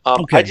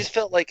 Okay. I just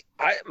felt like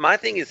my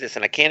thing is this,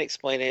 and I can't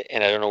explain it,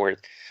 and I don't know where.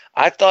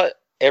 I thought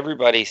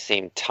everybody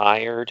seemed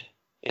tired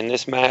in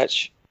this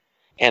match.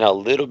 And a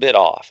little bit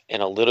off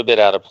and a little bit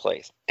out of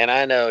place. And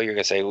I know you're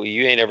going to say, well,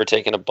 you ain't ever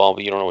taken a bump,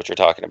 but you don't know what you're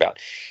talking about.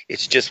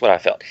 It's just what I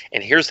felt.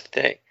 And here's the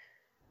thing.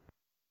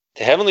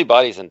 The Heavenly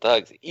Bodies and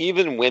Thugs,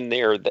 even when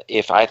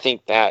if I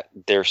think that,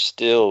 they're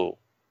still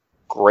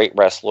great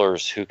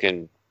wrestlers who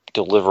can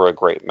deliver a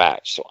great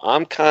match. So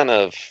I'm kind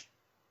of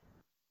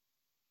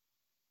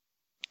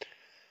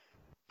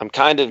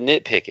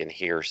nitpicking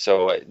here.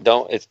 So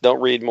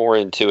don't read more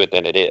into it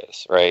than it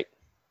is, right?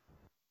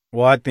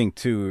 Well, I think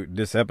too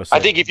this episode. I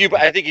think if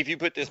you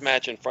put this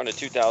match in front of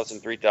 2,000,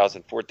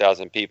 3,000,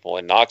 4,000 people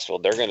in Knoxville,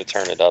 they're going to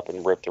turn it up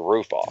and rip the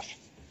roof off.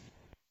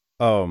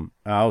 I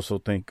also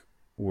think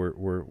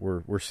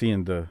we're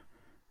seeing the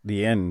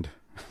end.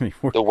 I mean,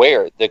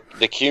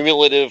 the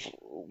cumulative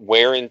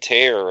wear and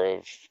tear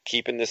of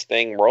keeping this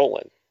thing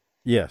rolling.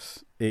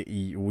 Yes,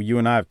 you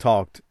and I have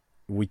talked.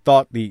 We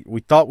thought we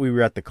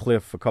were at the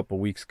cliff a couple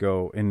of weeks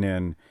ago, and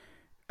then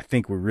I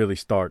think we're really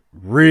starting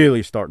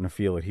to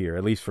feel it here.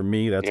 At least for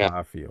me, that's how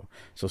I feel.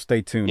 So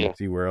stay tuned and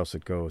see where else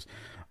it goes.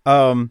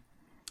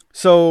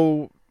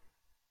 So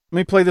let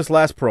me play this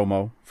last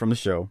promo from the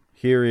show.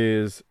 Here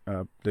is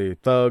the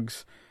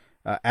Thugs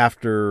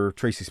after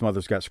Tracy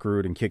Smothers got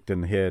screwed and kicked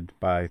in the head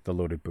by the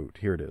loaded boot.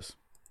 Here it is.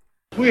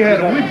 We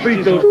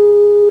beat those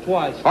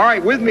twice. All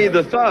right, with me,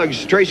 the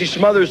Thugs, Tracy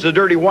Smothers, the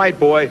Dirty White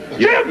Boy.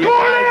 Jim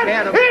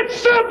Cornette, it's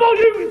simple,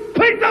 you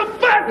piece of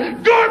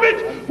fat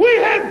garbage. We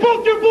had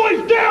both your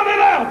boys down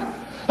and out.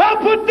 I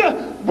put the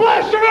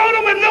blaster on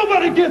them and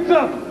nobody gets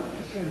up.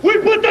 We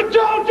put the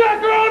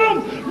Jawjacker on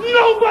them,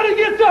 nobody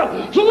gets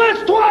up. So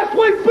that's twice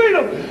we beat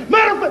them.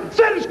 Matter of fact,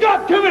 Sandy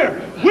Scott, come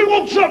here. We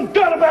want something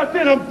done about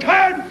that. I'm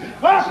tired.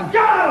 I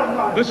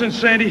got them. Listen,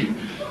 Sandy.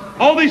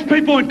 All these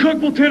people in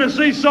Cookeville,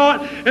 Tennessee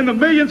saw it, and the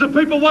millions of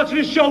people watching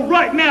this show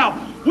right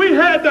now. We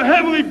had the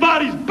Heavenly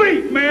Bodies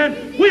beat,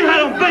 man. We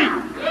had them beat.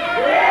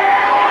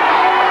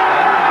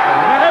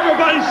 Now,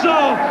 everybody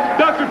saw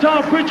Dr.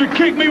 Tom Pritchard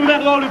kick me with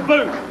that loaded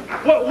boot.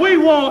 What we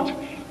want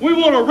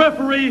a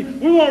referee.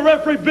 We want a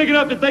referee big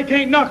enough that they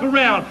can't knock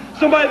around.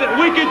 Somebody that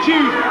we can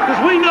choose,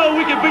 because we know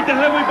we can beat the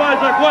Heavenly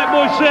Bodies like White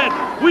Boy said.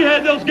 We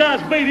had those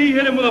guys beat. He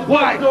hit him with a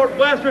Buck Snort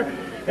Blaster.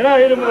 And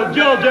I hit him with a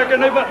Jawjacker,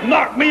 and they about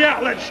knocked me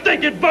out with that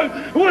stinking boot.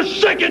 We're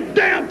sick and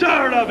damn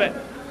tired of it.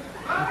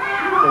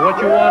 So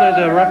what you want is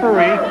a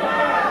referee.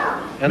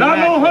 And not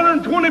no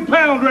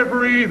 120-pound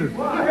referee either.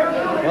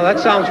 Well, that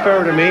sounds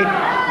fair to me.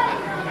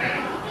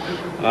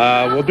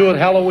 We'll do it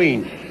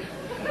Halloween.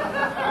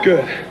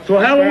 Good. So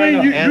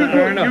Halloween,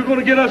 Fair enough. you're going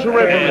to get us a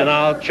referee. And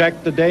I'll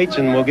check the dates,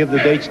 and we'll give the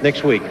dates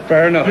next week.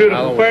 Fair enough.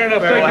 Beautiful. Fair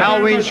enough. So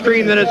Halloween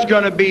Scream, then it's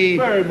going to be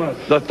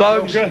the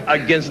Thugs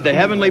against the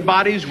Heavenly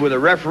Bodies with a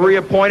referee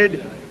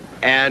appointed.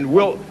 And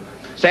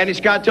Sandy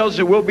Scott tells us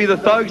it will be the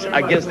Thugs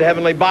against the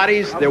Heavenly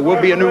Bodies. There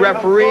will be a new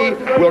referee.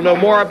 We'll know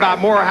more about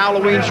more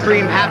Halloween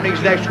Scream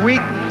happenings next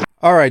week.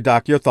 All right,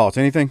 Doc, your thoughts?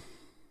 Anything?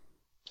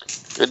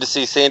 Good to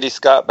see Sandy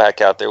Scott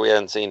back out there. We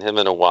hadn't seen him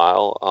in a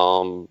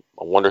while.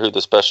 I wonder who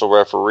the special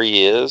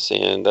referee is,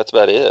 and that's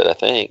about it, I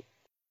think.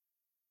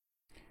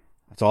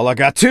 That's all I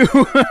got, too.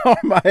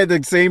 I had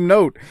the same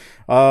note.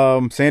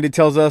 Sandy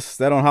tells us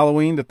that on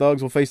Halloween, the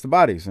Thugs will face the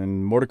Bodies,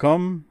 and more to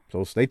come,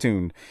 so stay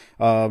tuned.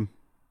 Bobby,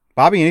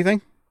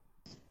 anything?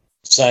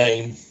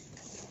 Same.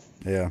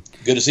 Yeah.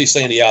 Good to see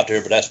Sandy out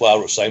there, but that's why I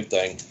wrote the same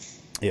thing.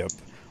 Yep.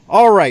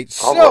 All right.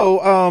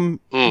 So,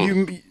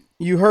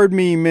 you heard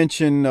me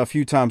mention a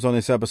few times on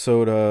this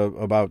episode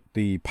about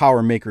the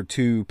Power Maker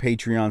 2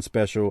 Patreon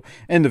special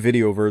and the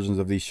video versions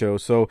of these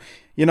shows. So,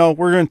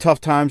 we're in tough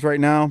times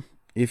right now.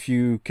 If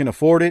you can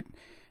afford it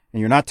and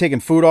you're not taking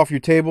food off your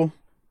table,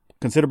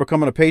 consider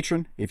becoming a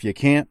patron. If you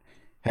can't,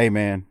 hey,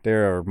 man,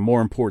 there are more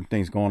important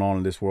things going on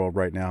in this world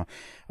right now.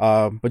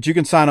 But you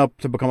can sign up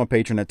to become a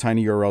patron at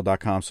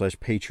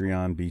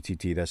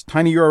tinyurl.com/PatreonBTT. That's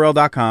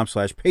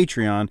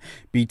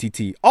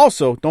tinyurl.com/PatreonBTT.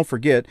 Also, don't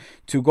forget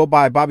to go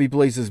buy Bobby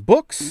Blaze's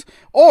books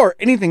or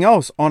anything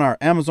else on our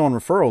Amazon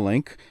referral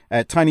link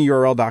at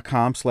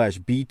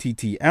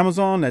tinyurl.com/BTT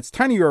Amazon. That's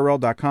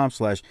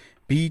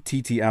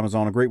tinyurl.com/BTT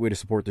Amazon, a great way to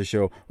support this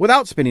show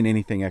without spending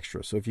anything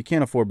extra. So if you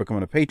can't afford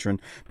becoming a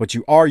patron, but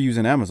you are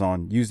using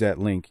Amazon, use that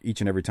link each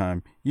and every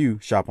time you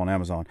shop on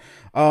Amazon.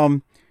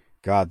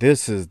 God,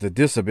 this is the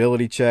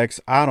disability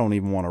checks. I don't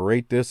even want to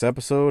rate this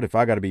episode. If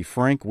I got to be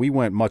frank, we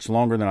went much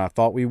longer than I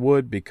thought we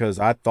would because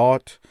I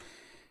thought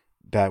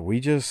that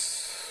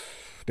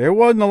there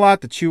wasn't a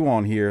lot to chew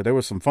on here. There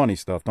was some funny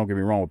stuff, don't get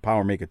me wrong, with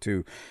Power Maker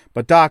 2.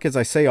 But Doc, as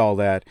I say all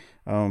that,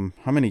 how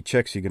many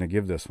checks are you going to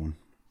give this one?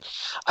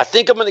 I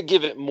think I'm going to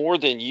give it more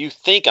than you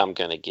think I'm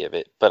going to give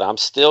it, but I'm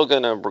still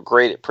going to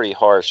grade it pretty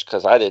harsh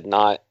because I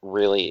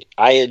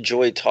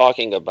enjoyed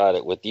talking about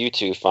it with you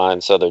two fine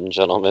Southern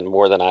gentlemen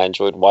more than I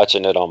enjoyed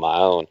watching it on my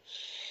own.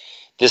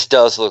 This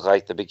does look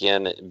like the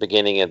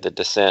beginning of the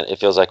descent. It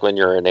feels like when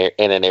you're in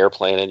an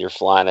airplane and you're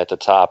flying at the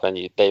top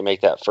and they make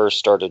that first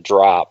start to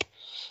drop.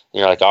 And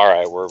you're like, all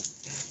right, we're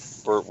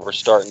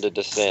starting to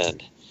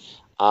descend.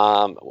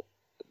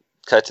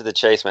 Cut to the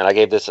chase, man. I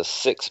gave this a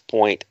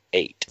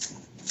 6.8.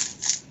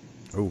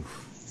 Ooh.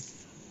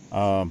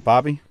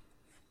 Bobby?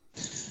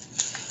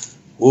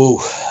 Ooh.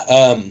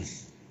 I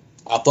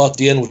thought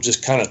the end was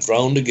just kind of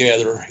thrown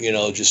together, it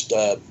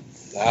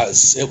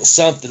was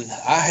something.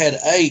 I had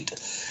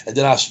 8, and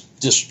then I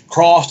just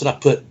crossed and I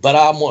put, but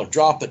I'm going to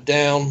drop it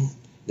down.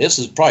 This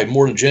is probably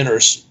more than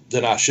generous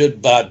than I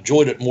should, but I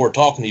enjoyed it more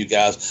talking to you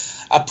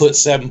guys. I put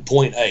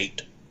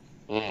 7.8.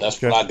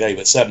 That's what I gave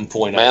it,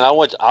 7.8. Man, I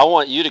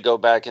want you to go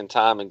back in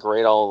time and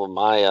grade all of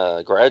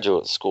my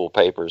graduate school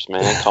papers,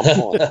 man. Come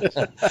on.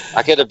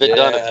 I could have been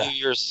done a few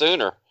years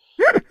sooner.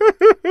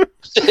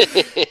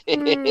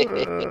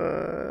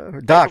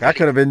 Doc, I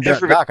could have been done.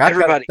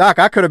 Doc,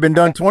 I could have been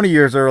done 20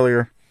 years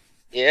earlier.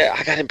 Yeah,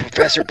 I got in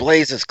Professor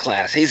Blaze's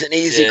class. He's an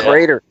easy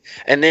grader,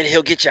 and then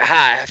he'll get you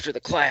high after the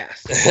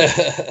class.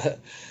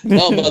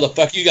 No,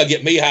 motherfucker, you got to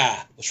get me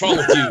high. What's wrong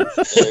with you?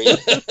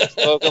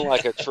 Spoken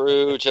like a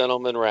true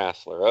gentleman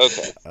wrestler.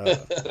 Okay.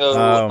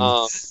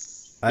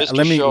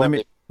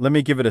 Let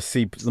me give it a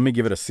C. Let me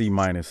give it a C-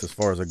 as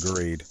far as a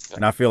grade,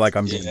 and I feel like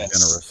I'm being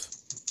generous.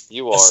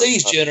 You are. A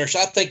C's generous.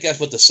 I think that's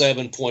what the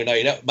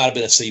 7.8. That might have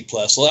been a C+.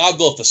 So I'll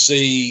go for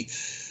C.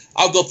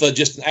 I'll go for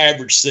just an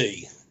average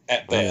C.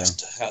 At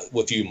best,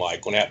 with you,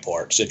 Mike, on that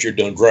part, since you're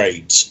doing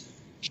grades.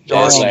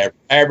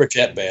 Average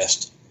at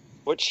best.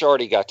 What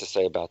Shardy got to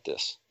say about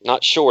this?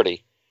 Not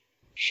Shorty,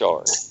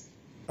 Shard.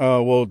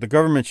 Well, the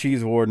Government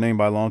Cheese Award named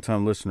by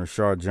longtime listener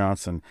Shard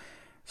Johnson.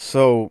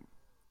 So,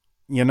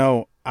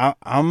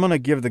 I'm going to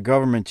give the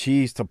Government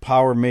Cheese to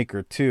Power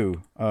Maker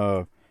 2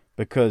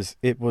 because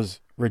it was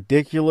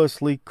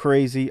ridiculously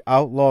crazy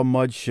outlaw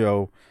mud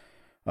show.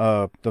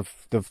 The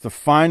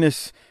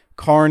finest,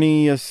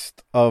 carniest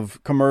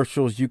of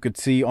commercials you could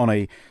see on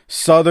a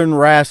Southern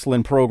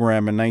wrestling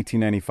program in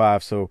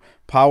 1995. So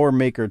Power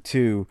Maker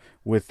 2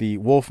 with the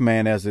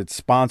Wolfman as its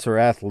sponsor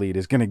athlete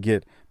is going to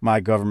get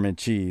my Government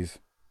Cheese.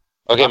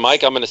 Okay,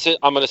 Mike, I'm going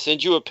to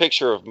send you a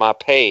picture of my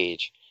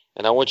page,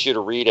 and I want you to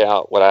read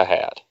out what I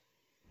had.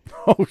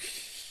 Oh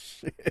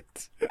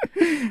shit.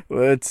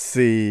 Let's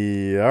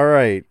see. All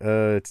right.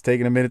 It's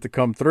taking a minute to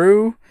come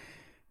through,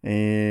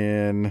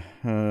 and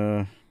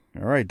all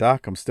right,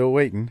 Doc, I'm still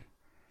waiting.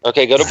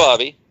 Okay, go to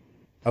Bobby.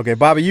 Okay,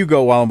 Bobby, you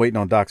go while I'm waiting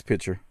on Doc's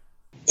picture.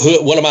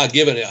 What am I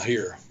giving out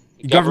here?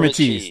 Government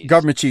cheese.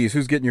 Government cheese.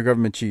 Who's getting your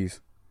government cheese?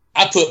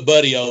 I put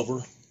Buddy over.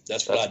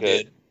 That's what I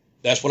did.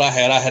 That's what I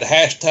had. I had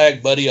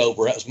hashtag Buddy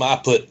over. That was my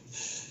put.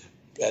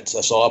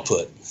 That's all I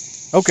put.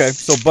 Okay,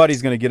 so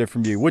Buddy's going to get it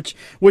from you, which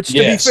to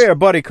be fair,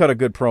 Buddy cut a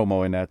good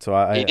promo in that, so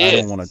I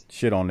don't want to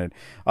shit on it.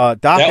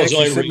 Doc, that was the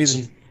only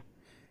reason.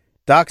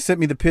 Doc sent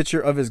me the picture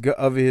of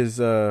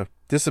his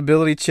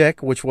disability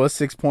check, which was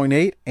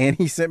 6.8, and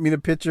he sent me the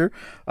picture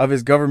of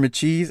his government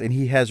cheese, and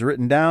he has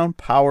written down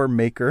Power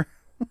Maker.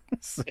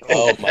 So,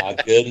 oh my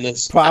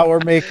goodness!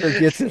 Power Maker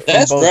gets it from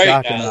That's both great,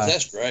 Doc guys. and I.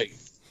 That's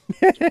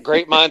great.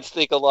 Great minds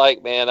think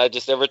alike, man. I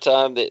just every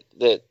time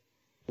that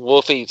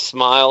Wolfie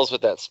smiles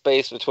with that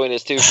space between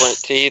his two front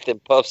teeth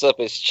and puffs up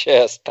his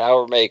chest,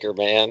 Power Maker,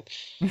 man.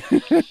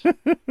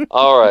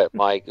 All right,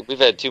 Mike, we've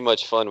had too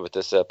much fun with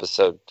this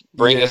episode.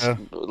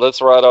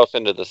 Let's ride off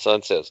into the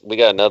sunset. We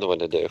got another one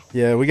to do.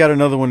 Yeah, we got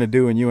another one to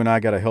do, and you and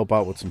I got to help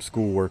out with some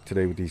schoolwork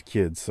today with these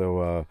kids.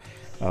 So,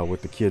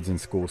 with the kids in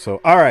school. So,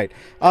 all right,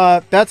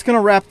 that's going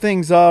to wrap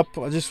things up.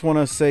 I just want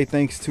to say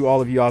thanks to all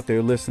of you out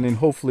there listening.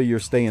 Hopefully you're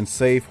staying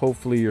safe.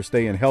 Hopefully you're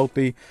staying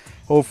healthy.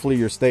 Hopefully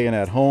you're staying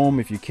at home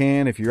if you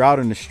can. If you're out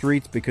in the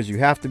streets because you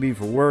have to be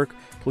for work,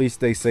 please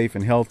stay safe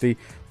and healthy.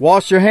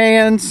 Wash your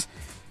hands.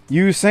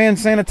 Use hand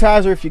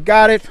sanitizer if you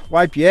got it.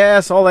 Wipe your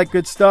ass, all that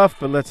good stuff.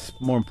 But let's,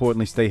 more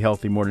importantly, stay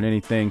healthy more than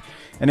anything.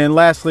 And then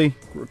lastly,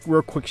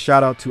 real quick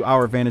shout out to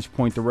Our Vantage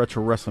Point, the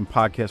Retro Wrestling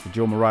Podcast with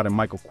Joe Murata and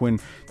Michael Quinn,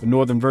 the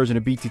northern version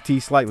of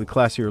BTT, slightly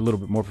classier, a little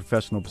bit more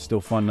professional, but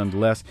still fun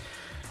nonetheless.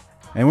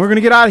 And we're going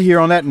to get out of here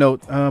on that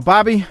note.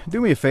 Bobby,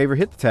 do me a favor,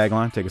 hit the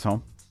tagline, take us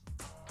home.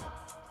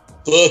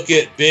 Book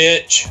it,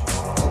 bitch.